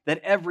Christ,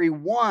 that every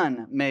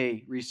one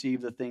may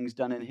receive the things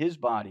done in his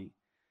body,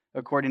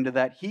 according to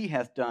that he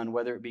hath done,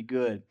 whether it be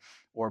good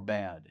or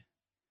bad.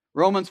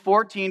 Romans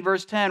 14,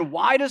 verse 10,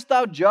 why dost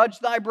thou judge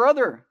thy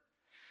brother?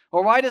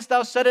 Or why dost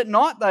thou set it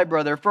not thy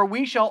brother? For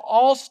we shall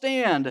all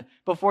stand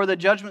before the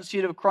judgment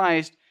seat of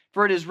Christ.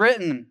 For it is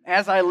written,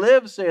 as I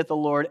live, saith the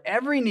Lord,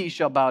 every knee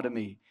shall bow to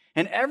me,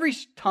 and every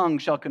tongue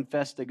shall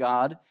confess to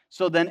God.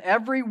 So then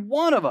every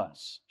one of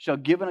us shall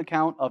give an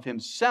account of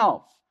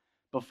himself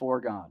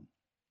before God.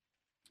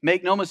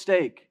 Make no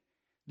mistake,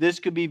 this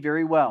could be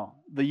very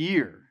well the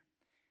year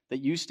that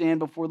you stand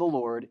before the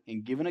Lord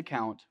and give an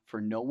account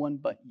for no one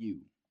but you.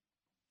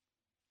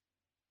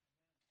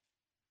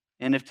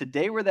 And if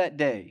today were that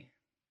day,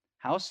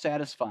 how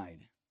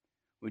satisfied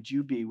would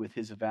you be with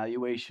His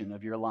evaluation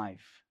of your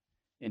life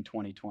in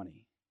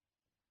 2020?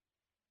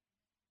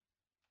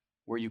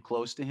 Were you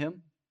close to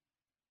Him?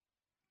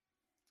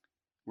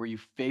 Were you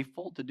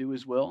faithful to do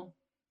His will?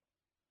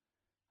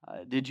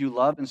 Did you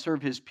love and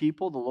serve His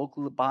people, the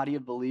local body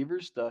of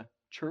believers, the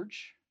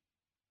church?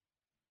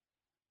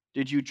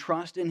 Did you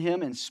trust in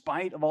Him in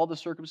spite of all the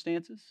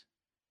circumstances?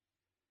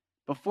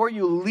 Before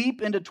you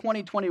leap into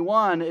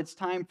 2021, it's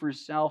time for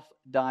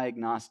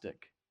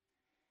self-diagnostic.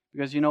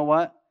 Because you know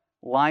what?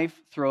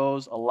 Life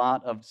throws a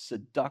lot of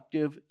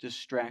seductive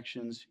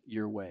distractions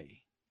your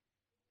way.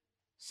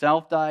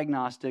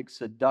 Self-diagnostic,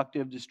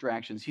 seductive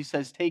distractions. He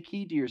says, take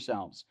heed to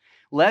yourselves,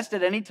 lest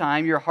at any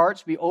time your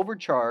hearts be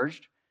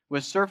overcharged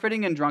with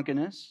surfeiting and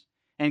drunkenness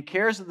and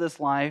cares of this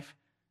life,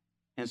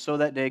 and so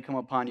that day come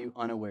upon you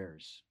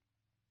unawares.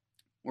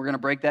 We're going to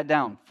break that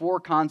down. 4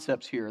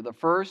 concepts here. The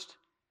first,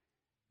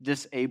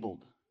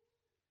 disabled.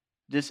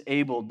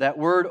 Disabled. That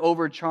word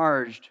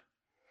overcharged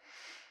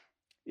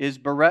is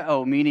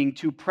bareo, meaning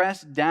to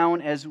press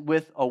down as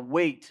with a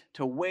weight,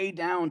 to weigh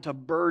down, to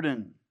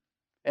burden.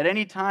 At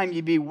any time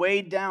you be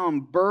weighed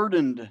down,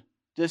 burdened,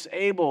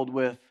 disabled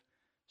with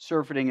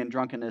surfeiting and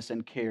drunkenness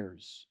and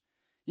cares.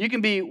 You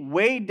can be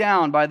weighed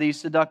down by these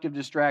seductive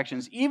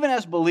distractions. Even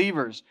as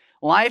believers,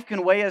 life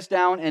can weigh us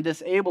down and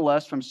disable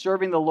us from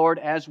serving the Lord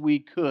as we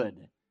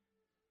could.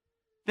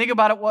 Think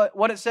about it,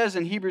 what it says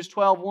in Hebrews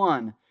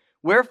 12:1.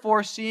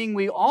 Wherefore, seeing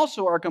we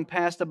also are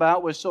compassed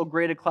about with so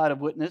great a cloud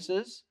of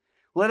witnesses,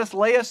 let us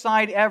lay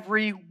aside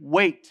every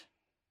weight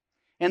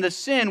and the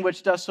sin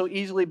which doth so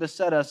easily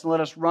beset us, and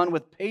let us run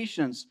with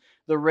patience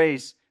the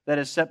race that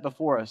is set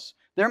before us.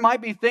 There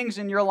might be things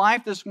in your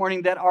life this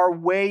morning that are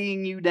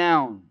weighing you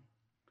down.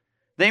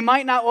 They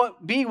might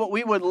not be what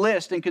we would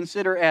list and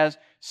consider as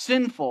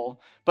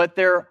sinful, but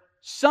they're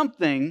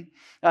something,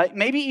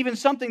 maybe even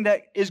something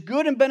that is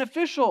good and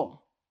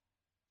beneficial.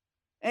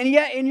 And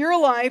yet in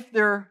your life,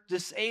 they're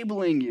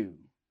disabling you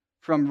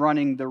from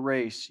running the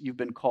race you've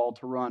been called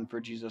to run for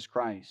Jesus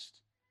Christ.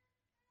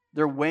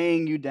 They're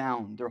weighing you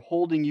down. They're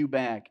holding you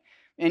back.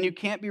 And you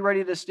can't be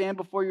ready to stand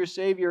before your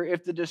Savior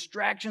if the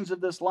distractions of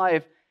this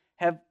life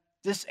have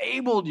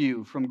disabled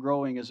you from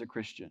growing as a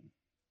Christian.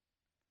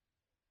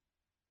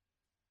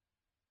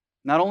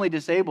 Not only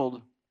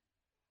disabled,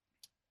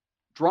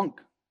 drunk.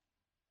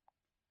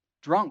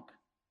 Drunk.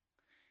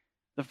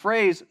 The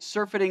phrase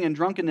surfeiting and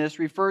drunkenness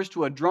refers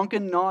to a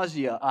drunken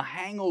nausea, a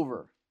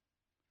hangover.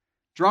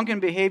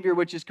 Drunken behavior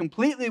which is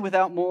completely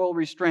without moral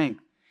restraint.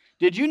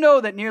 Did you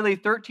know that nearly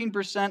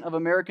 13% of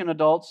American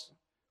adults,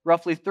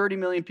 roughly 30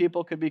 million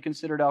people, could be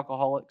considered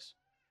alcoholics?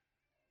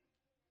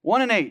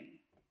 1 in 8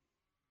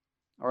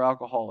 are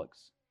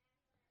alcoholics.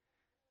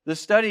 The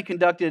study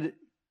conducted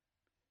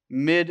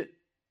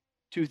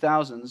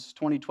mid-2000s,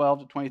 2012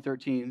 to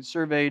 2013,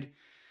 surveyed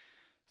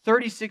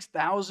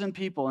 36,000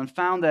 people and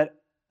found that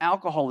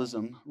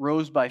alcoholism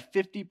rose by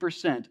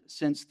 50%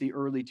 since the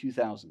early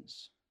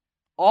 2000s.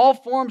 All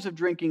forms of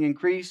drinking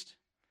increased,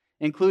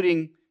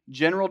 including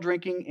general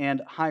drinking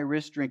and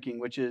high-risk drinking,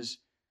 which is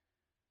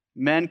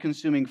men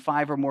consuming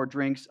 5 or more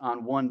drinks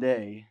on one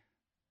day,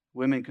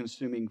 women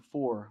consuming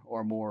 4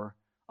 or more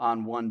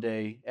on one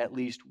day, at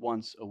least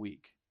once a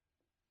week.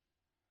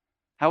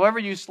 However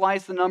you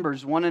slice the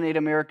numbers, 1 in 8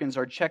 Americans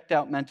are checked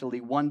out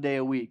mentally 1 day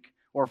a week,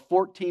 or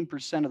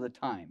 14% of the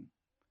time,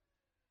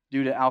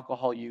 due to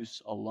alcohol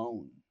use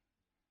alone.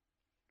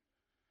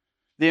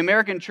 The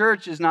American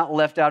church is not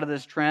left out of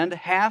this trend.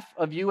 Half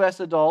of U.S.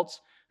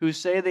 adults who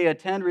say they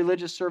attend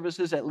religious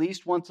services at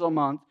least once a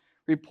month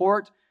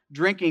report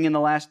drinking in the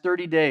last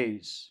 30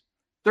 days.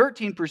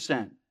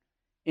 13%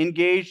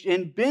 engaged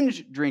in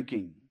binge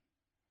drinking,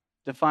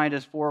 defined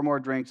as 4 or more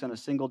drinks on a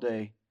single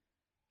day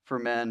for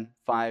men,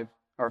 5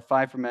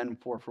 for men and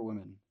 4 for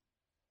women.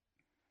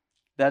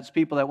 That's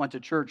people that went to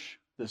church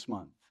this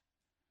month.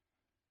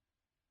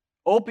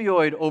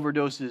 Opioid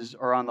overdoses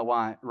are on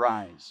the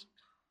rise.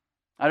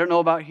 I don't know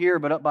about here,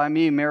 but up by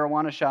me,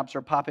 marijuana shops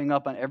are popping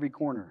up on every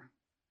corner.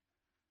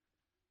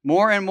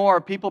 More and more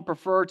people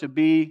prefer to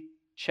be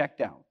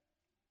checked out.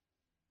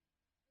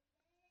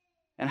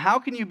 And how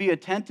can you be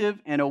attentive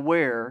and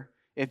aware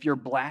if you're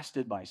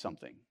blasted by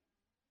something?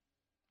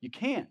 You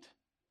can't.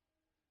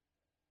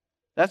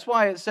 That's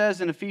why it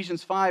says in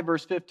Ephesians 5,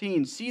 verse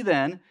 15, see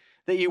then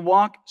that you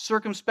walk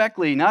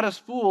circumspectly, not as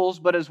fools,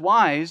 but as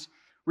wise,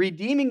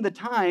 redeeming the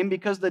time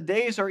because the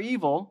days are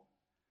evil.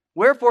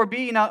 Wherefore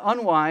be ye not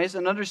unwise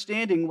and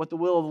understanding what the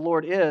will of the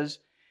Lord is,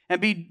 and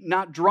be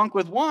not drunk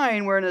with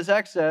wine wherein is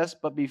excess,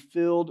 but be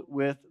filled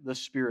with the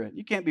Spirit.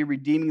 You can't be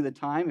redeeming the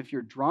time if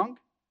you're drunk.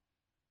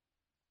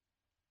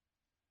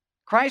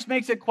 Christ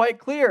makes it quite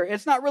clear.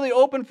 It's not really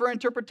open for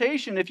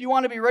interpretation. If you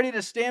want to be ready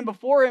to stand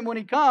before Him when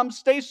He comes,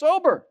 stay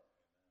sober.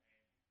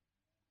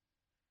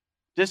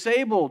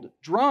 Disabled,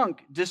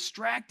 drunk,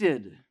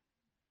 distracted.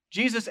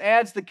 Jesus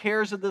adds the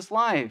cares of this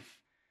life,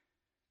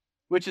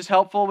 which is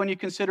helpful when you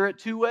consider it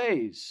 2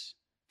 ways.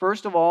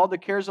 First of all, the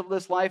cares of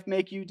this life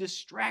make you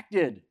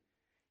distracted.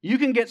 You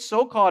can get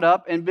so caught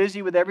up and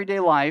busy with everyday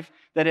life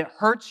that it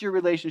hurts your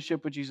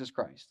relationship with Jesus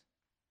Christ.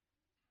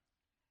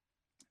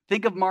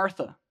 Think of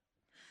Martha.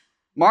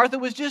 Martha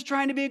was just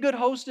trying to be a good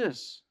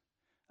hostess.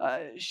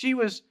 She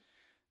was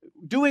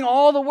doing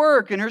all the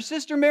work, and her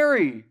sister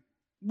Mary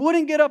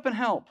wouldn't get up and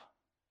help.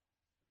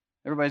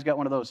 Everybody's got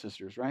one of those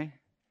sisters, right?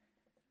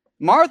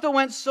 Martha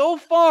went so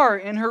far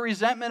in her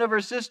resentment of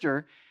her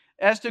sister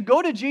as to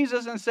go to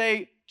Jesus and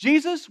say,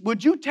 Jesus,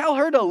 would you tell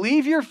her to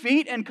leave your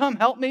feet and come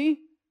help me?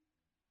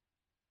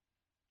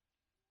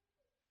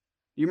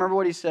 You remember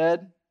what he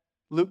said?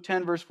 Luke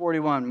 10, verse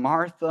 41,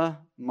 Martha,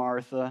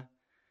 Martha,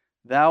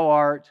 thou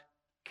art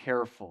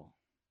careful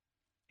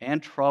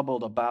and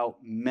troubled about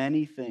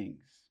many things.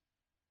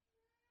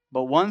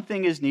 But one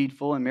thing is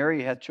needful, and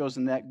Mary hath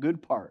chosen that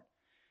good part,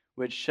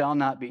 which shall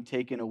not be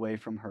taken away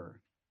from her.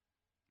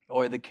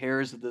 Or the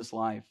cares of this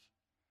life.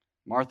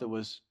 Martha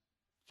was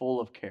full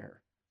of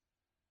care,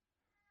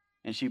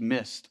 and she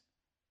missed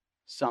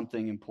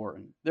something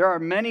important. There are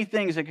many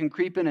things that can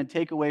creep in and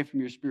take away from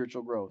your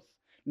spiritual growth.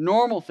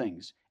 Normal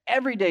things,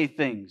 everyday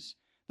things.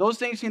 Those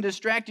things can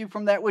distract you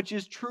from that which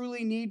is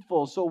truly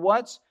needful. So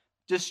what's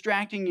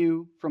distracting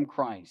you from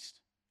Christ?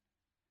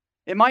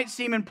 It might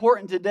seem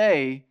important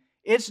today.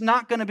 It's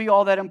not going to be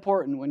all that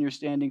important when you're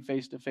standing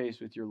face to face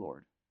with your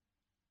Lord.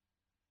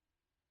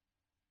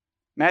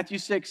 Matthew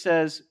 6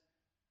 says,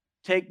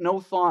 take no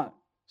thought,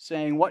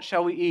 saying, what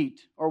shall we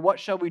eat? Or what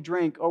shall we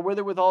drink? Or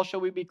whitherwithal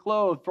shall we be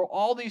clothed? For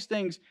all these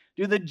things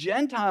do the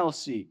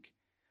Gentiles seek.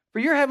 For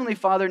your heavenly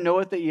Father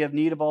knoweth that ye have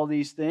need of all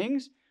these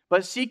things.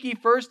 But seek ye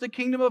first the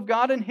kingdom of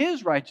God and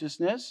his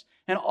righteousness,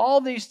 and all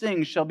these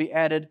things shall be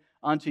added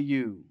unto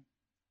you.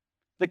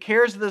 The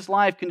cares of this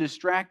life can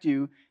distract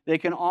you. They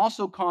can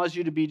also cause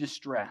you to be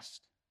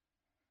distressed.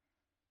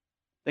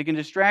 They can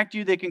distract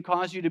you. They can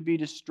cause you to be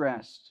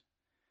distressed.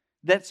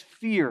 That's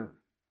fear.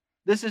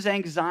 This is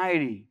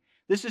anxiety.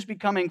 This is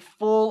becoming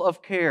full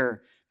of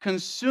care,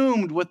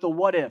 consumed with the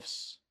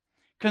what-ifs,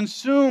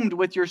 consumed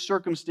with your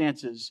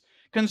circumstances,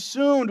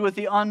 consumed with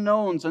the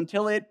unknowns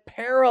until it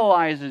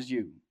paralyzes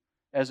you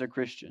as a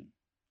Christian.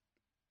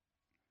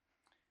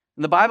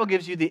 And the Bible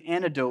gives you the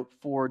antidote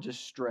for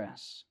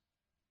distress.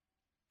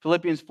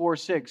 Philippians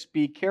 4:6,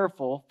 be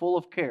careful, full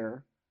of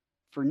care,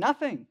 for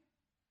nothing.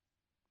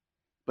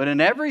 But in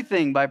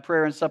everything by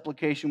prayer and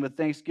supplication with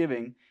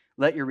thanksgiving,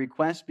 let your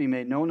requests be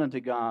made known unto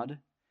God.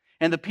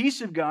 And the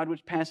peace of God,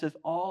 which passeth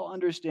all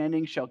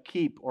understanding, shall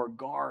keep or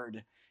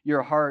guard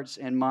your hearts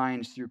and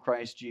minds through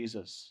Christ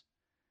Jesus.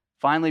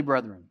 Finally,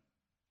 brethren,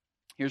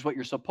 here's what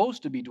you're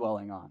supposed to be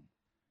dwelling on.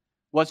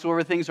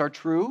 Whatsoever things are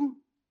true,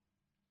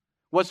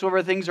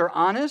 whatsoever things are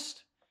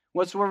honest,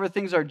 whatsoever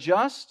things are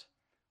just,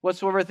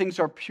 whatsoever things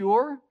are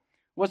pure,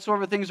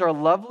 whatsoever things are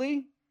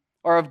lovely,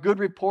 are of good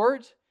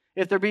report,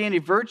 if there be any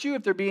virtue,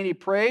 if there be any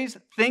praise,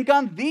 think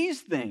on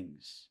these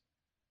things.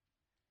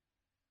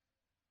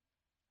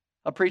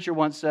 A preacher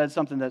once said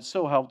something that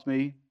so helped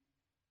me.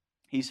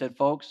 He said,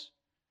 folks,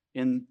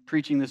 in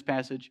preaching this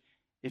passage,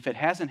 if it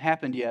hasn't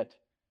happened yet,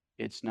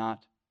 it's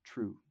not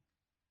true.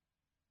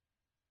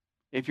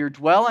 If you're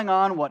dwelling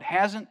on what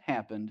hasn't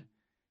happened,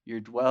 you're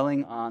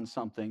dwelling on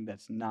something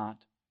that's not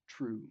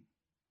true.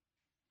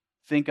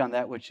 Think on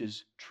that which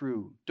is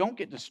true. Don't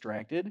get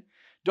distracted.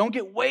 Don't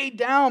get weighed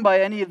down by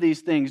any of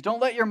these things.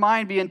 Don't let your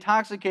mind be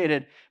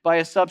intoxicated by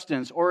a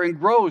substance or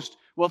engrossed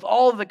with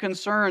all of the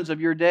concerns of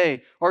your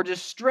day or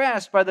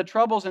distressed by the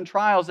troubles and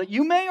trials that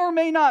you may or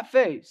may not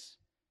face.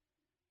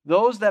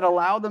 Those that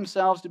allow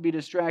themselves to be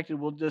distracted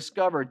will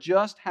discover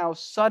just how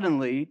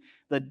suddenly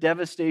the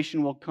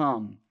devastation will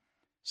come.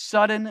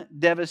 Sudden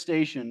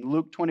devastation.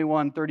 Luke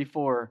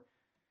 21:34.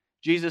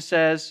 Jesus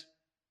says,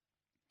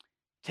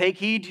 take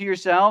heed to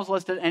yourselves,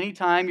 lest at any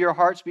time your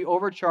hearts be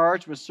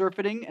overcharged with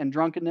surfeiting and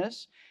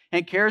drunkenness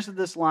and cares of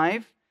this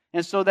life,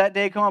 and so that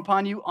day come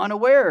upon you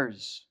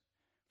unawares.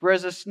 For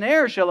as a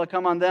snare shall it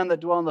come on them that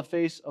dwell on the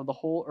face of the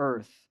whole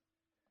earth.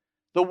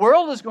 The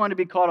world is going to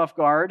be caught off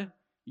guard.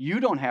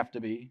 You don't have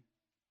to be.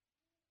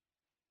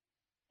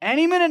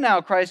 Any minute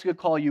now, Christ could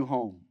call you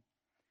home.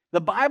 The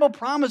Bible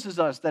promises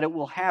us that it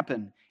will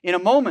happen in a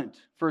moment,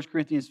 1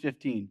 Corinthians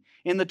 15.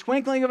 In the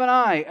twinkling of an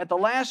eye, at the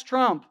last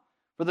trump,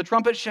 for the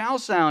trumpet shall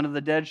sound, and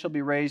the dead shall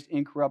be raised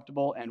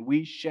incorruptible, and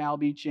we shall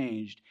be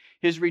changed.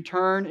 His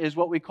return is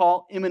what we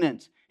call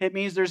imminent. It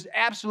means there's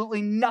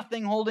absolutely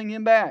nothing holding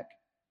him back.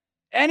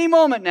 Any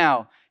moment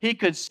now, he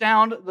could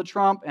sound the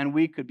trump, and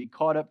we could be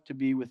caught up to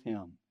be with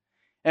him.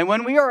 And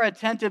when we are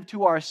attentive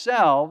to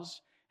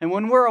ourselves, and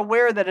when we're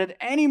aware that at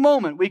any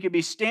moment we could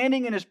be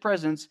standing in his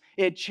presence,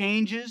 it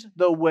changes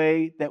the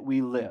way that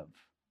we live.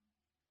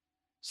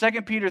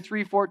 2 Peter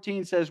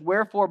 3:14 says,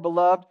 wherefore,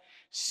 beloved,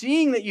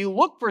 seeing that you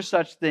look for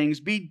such things,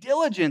 be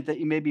diligent that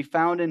you may be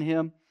found in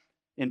him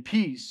in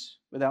peace,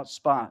 without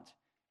spot,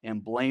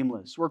 and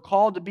blameless. We're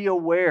called to be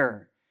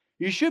aware.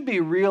 You should be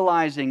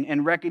realizing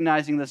and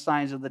recognizing the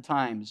signs of the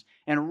times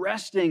and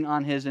resting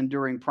on his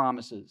enduring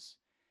promises.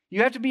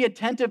 You have to be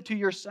attentive to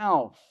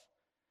yourself,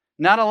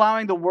 not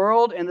allowing the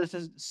world and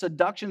the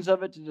seductions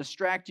of it to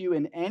distract you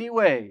in any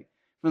way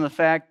from the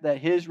fact that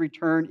his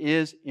return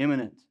is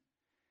imminent.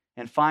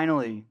 And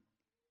finally,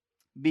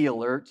 be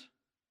alert.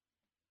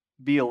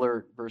 Be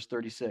alert, verse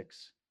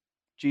 36.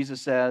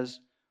 Jesus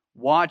says,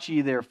 watch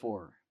ye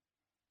therefore,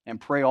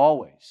 and pray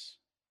always,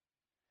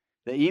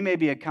 that ye may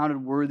be accounted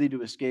worthy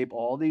to escape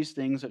all these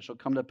things that shall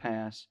come to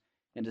pass,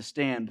 and to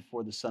stand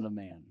before the Son of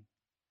Man.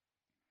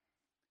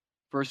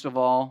 First of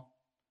all,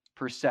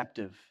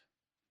 perceptive.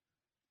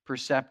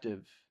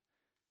 Perceptive.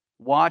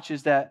 Watch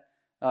is that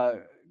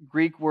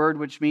Greek word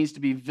which means to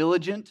be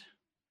vigilant,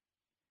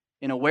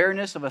 in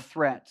awareness of a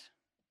threat,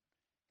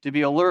 to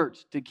be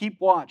alert, to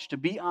keep watch, to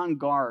be on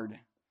guard.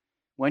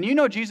 When you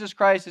know Jesus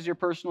Christ is your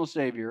personal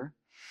Savior,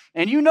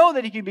 and you know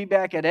that He could be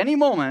back at any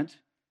moment,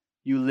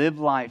 you live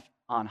life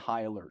on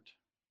high alert,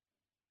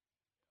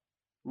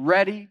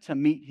 ready to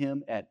meet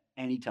Him at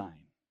any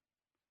time.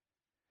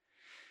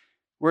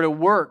 We're to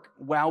work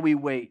while we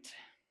wait.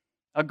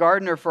 A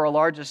gardener for a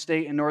large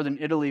estate in northern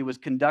Italy was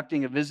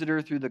conducting a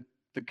visitor through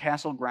the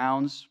castle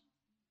grounds.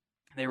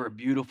 They were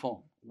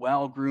beautiful,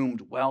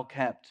 well-groomed,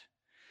 well-kept.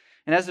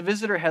 And as the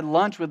visitor had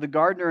lunch with the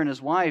gardener and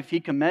his wife, he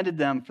commended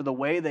them for the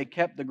way they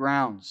kept the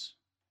grounds,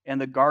 and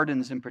the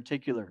gardens in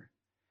particular.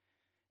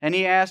 And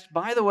he asked,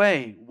 by the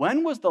way,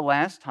 when was the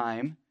last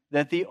time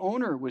that the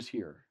owner was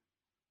here?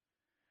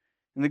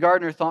 And the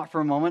gardener thought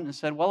for a moment and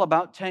said, well,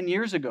 about 10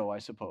 years ago, I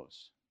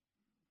suppose.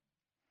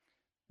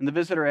 And the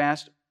visitor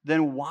asked,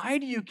 then why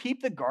do you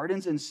keep the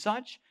gardens in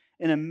such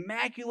an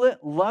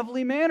immaculate,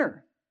 lovely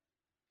manner?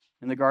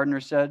 And the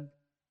gardener said,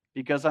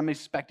 because I'm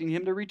expecting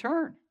him to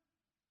return.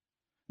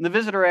 And the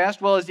visitor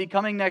asked, well, is he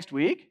coming next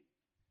week?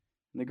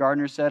 And the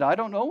gardener said, I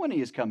don't know when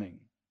he is coming,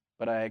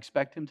 but I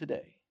expect him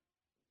today.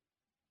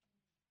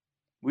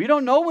 We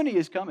don't know when he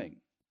is coming.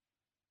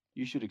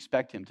 You should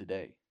expect him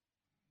today.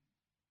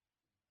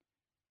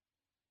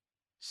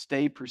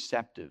 Stay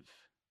perceptive.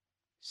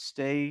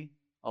 Stay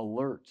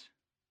alert.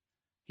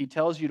 He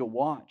tells you to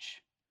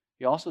watch.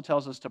 He also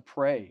tells us to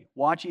pray.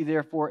 Watch ye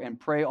therefore and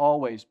pray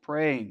always.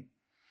 Praying.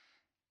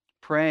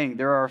 Praying.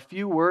 There are a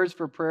few words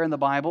for prayer in the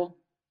Bible.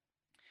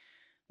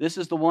 This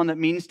is the one that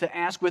means to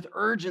ask with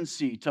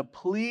urgency, to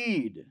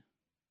plead.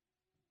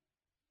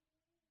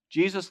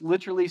 Jesus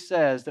literally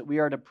says that we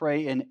are to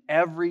pray in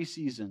every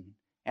season,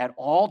 at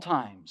all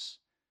times,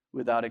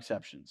 without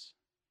exceptions.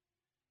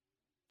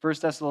 1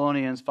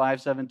 Thessalonians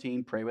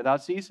 5:17, pray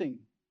without ceasing.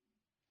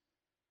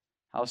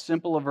 How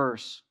simple a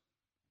verse,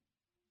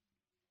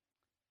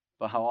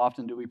 but how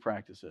often do we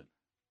practice it?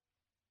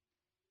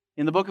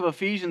 In the book of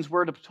Ephesians,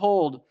 we're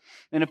told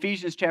in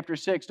Ephesians chapter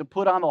 6 to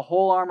put on the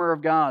whole armor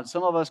of God.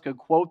 Some of us could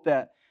quote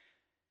that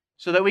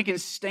so that we can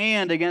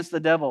stand against the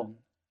devil.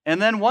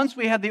 And then once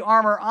we have the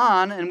armor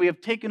on and we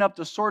have taken up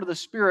the sword of the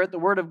Spirit, the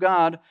Word of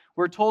God,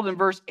 we're told in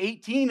verse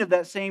 18 of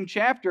that same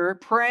chapter,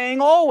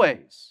 praying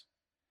always,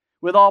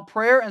 with all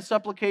prayer and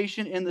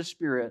supplication in the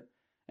Spirit,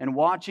 and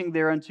watching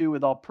thereunto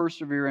with all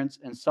perseverance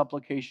and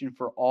supplication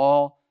for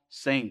all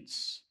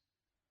saints.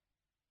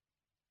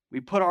 We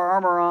put our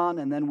armor on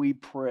and then we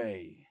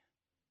pray.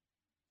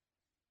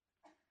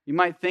 You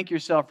might think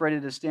yourself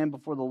ready to stand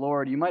before the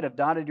Lord. You might have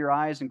dotted your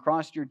I's and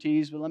crossed your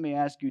T's, but let me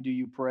ask you, do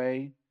you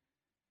pray?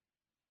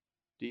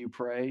 Do you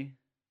pray?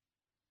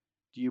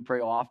 Do you pray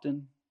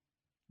often?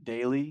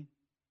 Daily?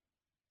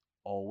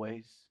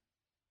 Always?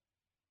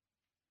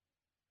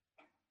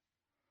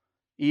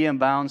 E.M.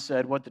 Bounds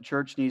said, what the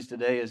church needs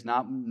today is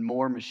not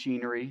more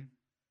machinery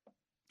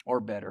or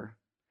better,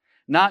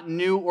 not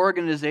new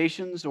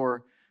organizations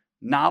or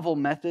novel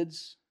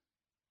methods,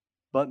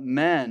 but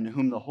men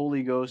whom the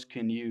Holy Ghost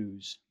can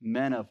use,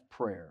 men of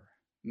prayer,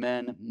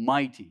 men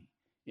mighty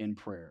in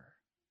prayer.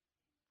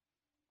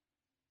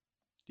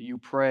 Do you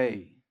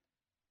pray?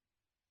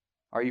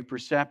 Are you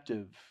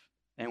perceptive?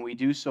 And we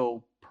do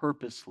so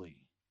purposely.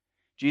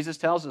 Jesus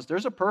tells us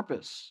there's a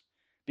purpose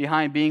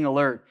behind being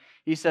alert.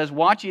 He says,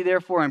 watch ye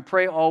therefore and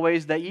pray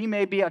always, that ye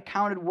may be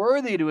accounted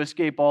worthy to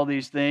escape all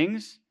these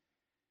things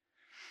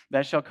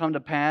that shall come to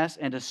pass,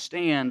 and to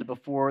stand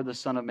before the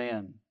Son of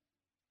Man.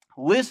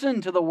 Listen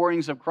to the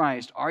warnings of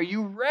Christ. Are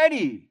you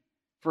ready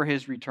for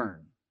His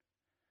return?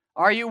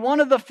 Are you one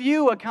of the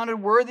few accounted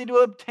worthy to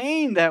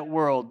obtain that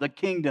world, the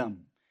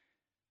kingdom?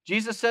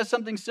 Jesus says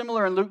something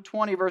similar in Luke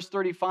 20, verse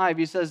 35.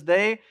 He says,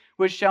 they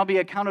which shall be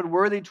accounted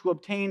worthy to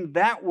obtain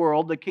that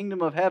world, the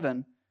kingdom of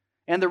heaven,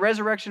 and the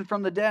resurrection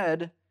from the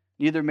dead,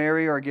 neither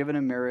marry or are given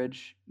in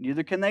marriage,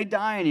 neither can they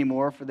die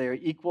anymore, for they are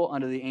equal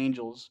unto the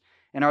angels,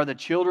 and are the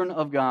children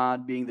of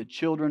God, being the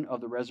children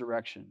of the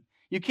resurrection.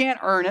 You can't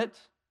earn it.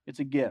 It's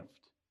a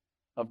gift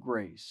of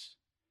grace.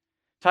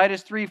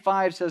 Titus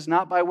 3:5 says,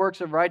 not by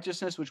works of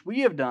righteousness which we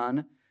have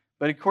done,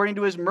 but according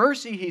to His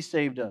mercy He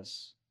saved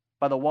us,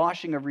 by the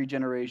washing of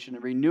regeneration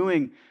and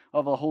renewing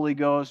of the Holy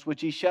Ghost,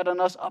 which He shed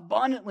on us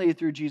abundantly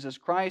through Jesus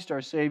Christ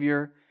our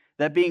Savior,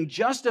 that being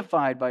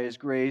justified by His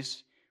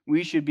grace,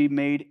 we should be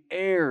made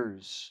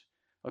heirs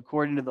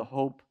according to the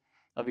hope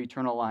of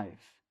eternal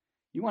life.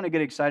 You want to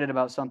get excited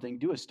about something,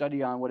 do a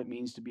study on what it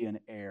means to be an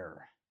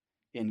heir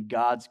in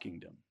God's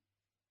kingdom,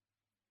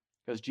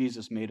 because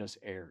Jesus made us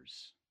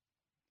heirs.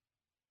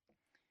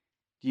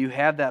 Do you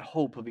have that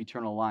hope of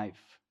eternal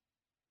life?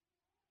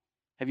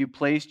 Have you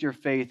placed your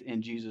faith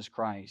in Jesus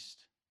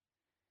Christ?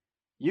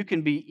 You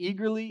can be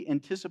eagerly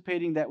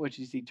anticipating that which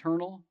is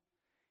eternal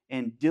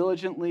and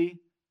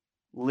diligently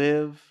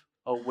live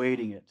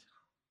awaiting it.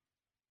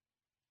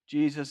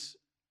 Jesus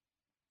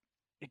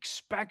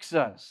expects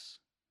us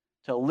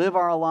to live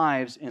our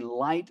lives in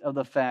light of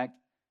the fact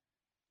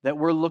that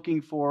we're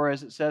looking for,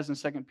 as it says in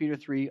 2 Peter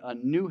 3, a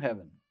new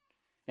heaven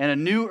and a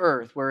new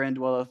earth wherein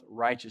dwelleth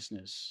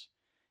righteousness.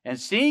 And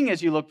seeing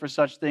as you look for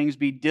such things,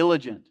 be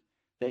diligent,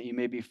 that you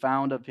may be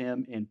found of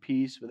him in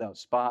peace, without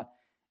spot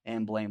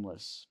and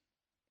blameless.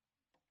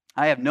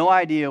 I have no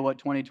idea what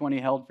 2020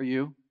 held for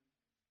you.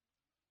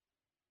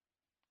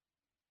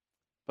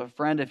 But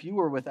friend, if you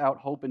were without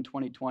hope in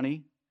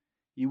 2020,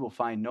 you will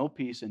find no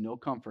peace and no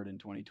comfort in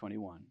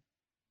 2021.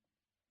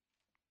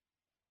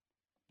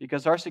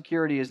 Because our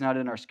security is not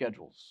in our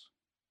schedules.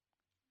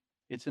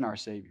 It's in our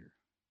Savior.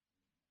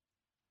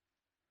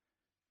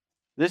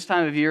 This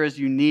time of year is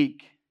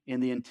unique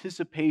in the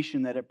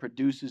anticipation that it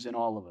produces in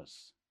all of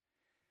us.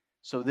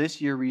 So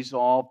this year,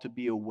 resolve to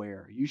be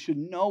aware. You should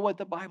know what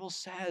the Bible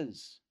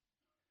says.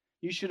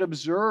 You should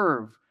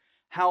observe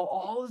how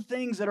all the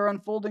things that are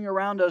unfolding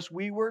around us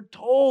we were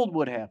told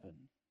would happen.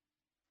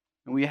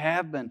 And we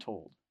have been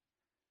told.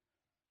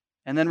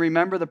 And then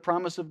remember the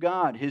promise of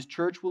God. His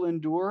church will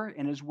endure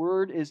and His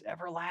word is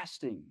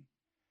everlasting.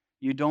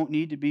 You don't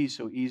need to be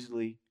so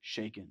easily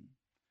shaken.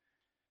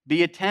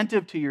 Be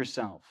attentive to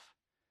yourself.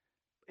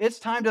 It's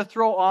time to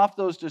throw off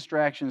those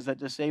distractions that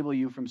disable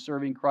you from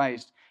serving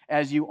Christ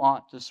as you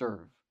ought to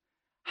serve.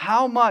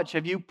 How much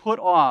have you put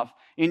off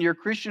in your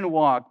Christian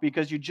walk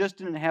because you just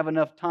didn't have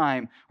enough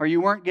time, or you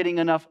weren't getting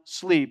enough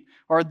sleep,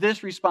 or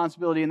this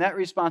responsibility and that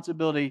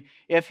responsibility?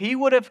 If He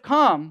would have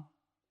come,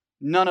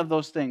 none of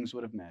those things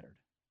would have mattered.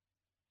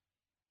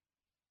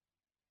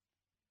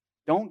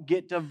 Don't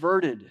get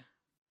diverted.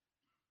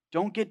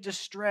 Don't get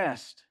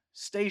distressed.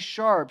 Stay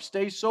sharp.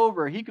 Stay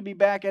sober. He could be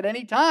back at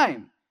any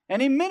time,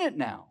 any minute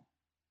now.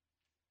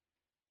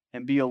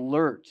 And be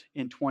alert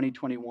in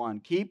 2021.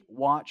 Keep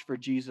watch for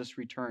Jesus'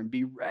 return.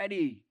 Be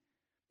ready.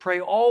 Pray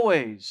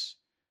always.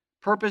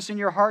 Purpose in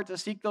your heart to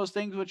seek those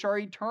things which are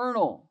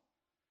eternal.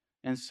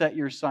 And set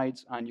your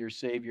sights on your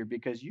Savior,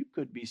 because you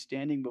could be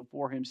standing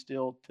before Him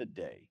still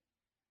today.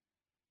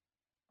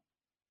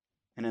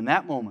 And in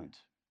that moment,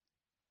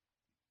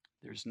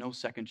 there's no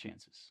second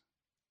chances.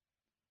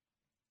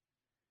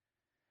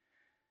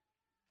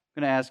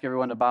 I'm going to ask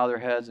everyone to bow their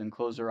heads and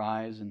close their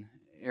eyes. And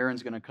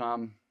Aaron's going to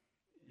come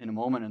in a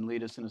moment and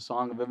lead us in a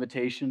song of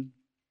invitation.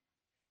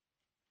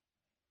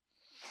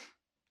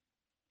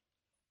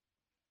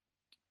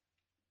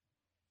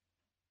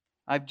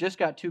 I've just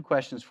got 2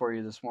 questions for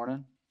you this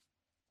morning.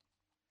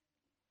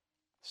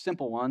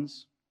 Simple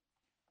ones.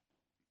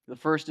 The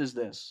first is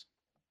this: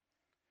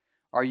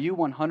 are you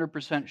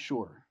 100%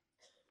 sure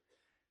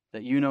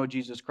that you know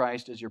Jesus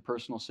Christ as your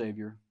personal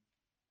Savior?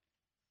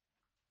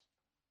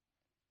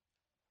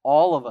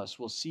 All of us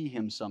will see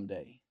Him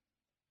someday.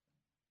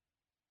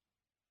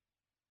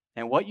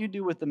 And what you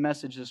do with the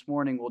message this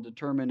morning will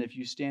determine if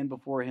you stand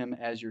before Him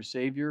as your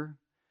Savior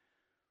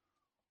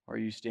or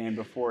you stand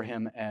before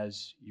Him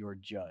as your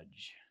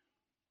judge.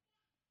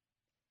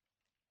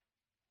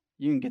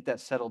 You can get that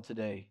settled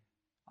today.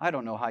 I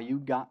don't know how you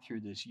got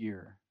through this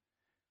year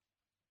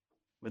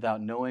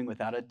without knowing,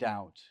 without a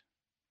doubt,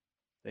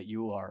 that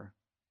you are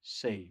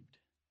saved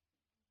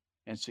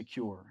and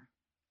secure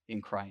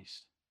in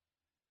Christ.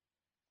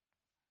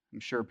 I'm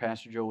sure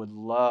Pastor Joe would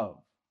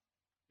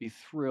be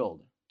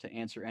thrilled to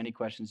answer any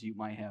questions you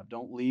might have.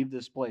 Don't leave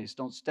this place.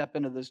 Don't step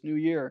into this new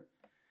year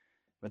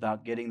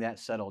without getting that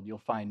settled. You'll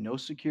find no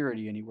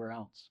security anywhere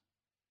else.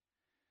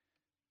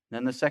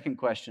 Then the second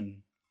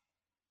question,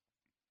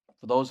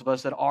 for those of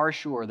us that are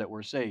sure that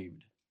we're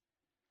saved,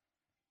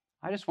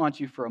 I just want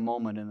you for a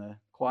moment in the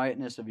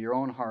quietness of your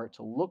own heart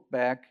to look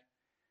back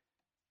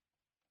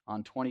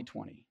on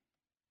 2020.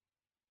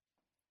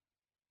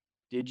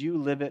 Did you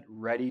live it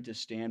ready to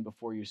stand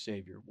before your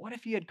Savior? What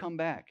if He had come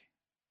back?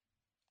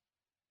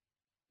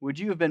 Would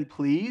you have been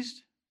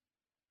pleased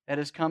at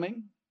His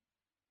coming?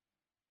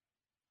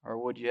 Or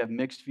would you have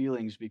mixed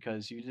feelings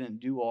because you didn't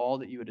do all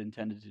that you had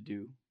intended to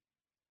do?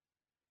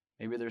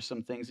 Maybe there's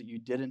some things that you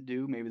didn't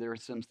do. Maybe there are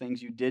some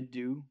things you did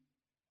do.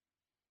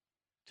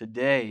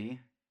 Today,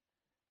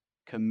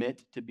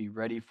 commit to be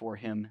ready for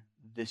Him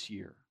this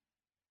year.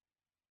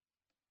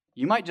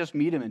 You might just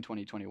meet Him in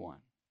 2021.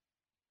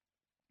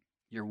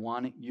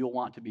 You'll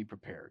want to be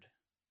prepared.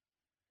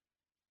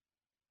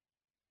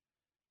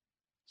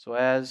 So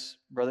as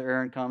Brother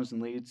Aaron comes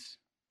and leads,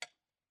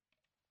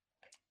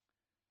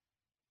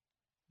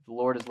 if the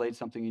Lord has laid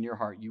something in your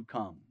heart, you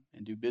come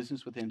and do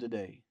business with Him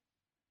today.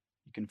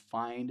 You can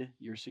find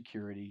your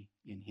security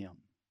in Him.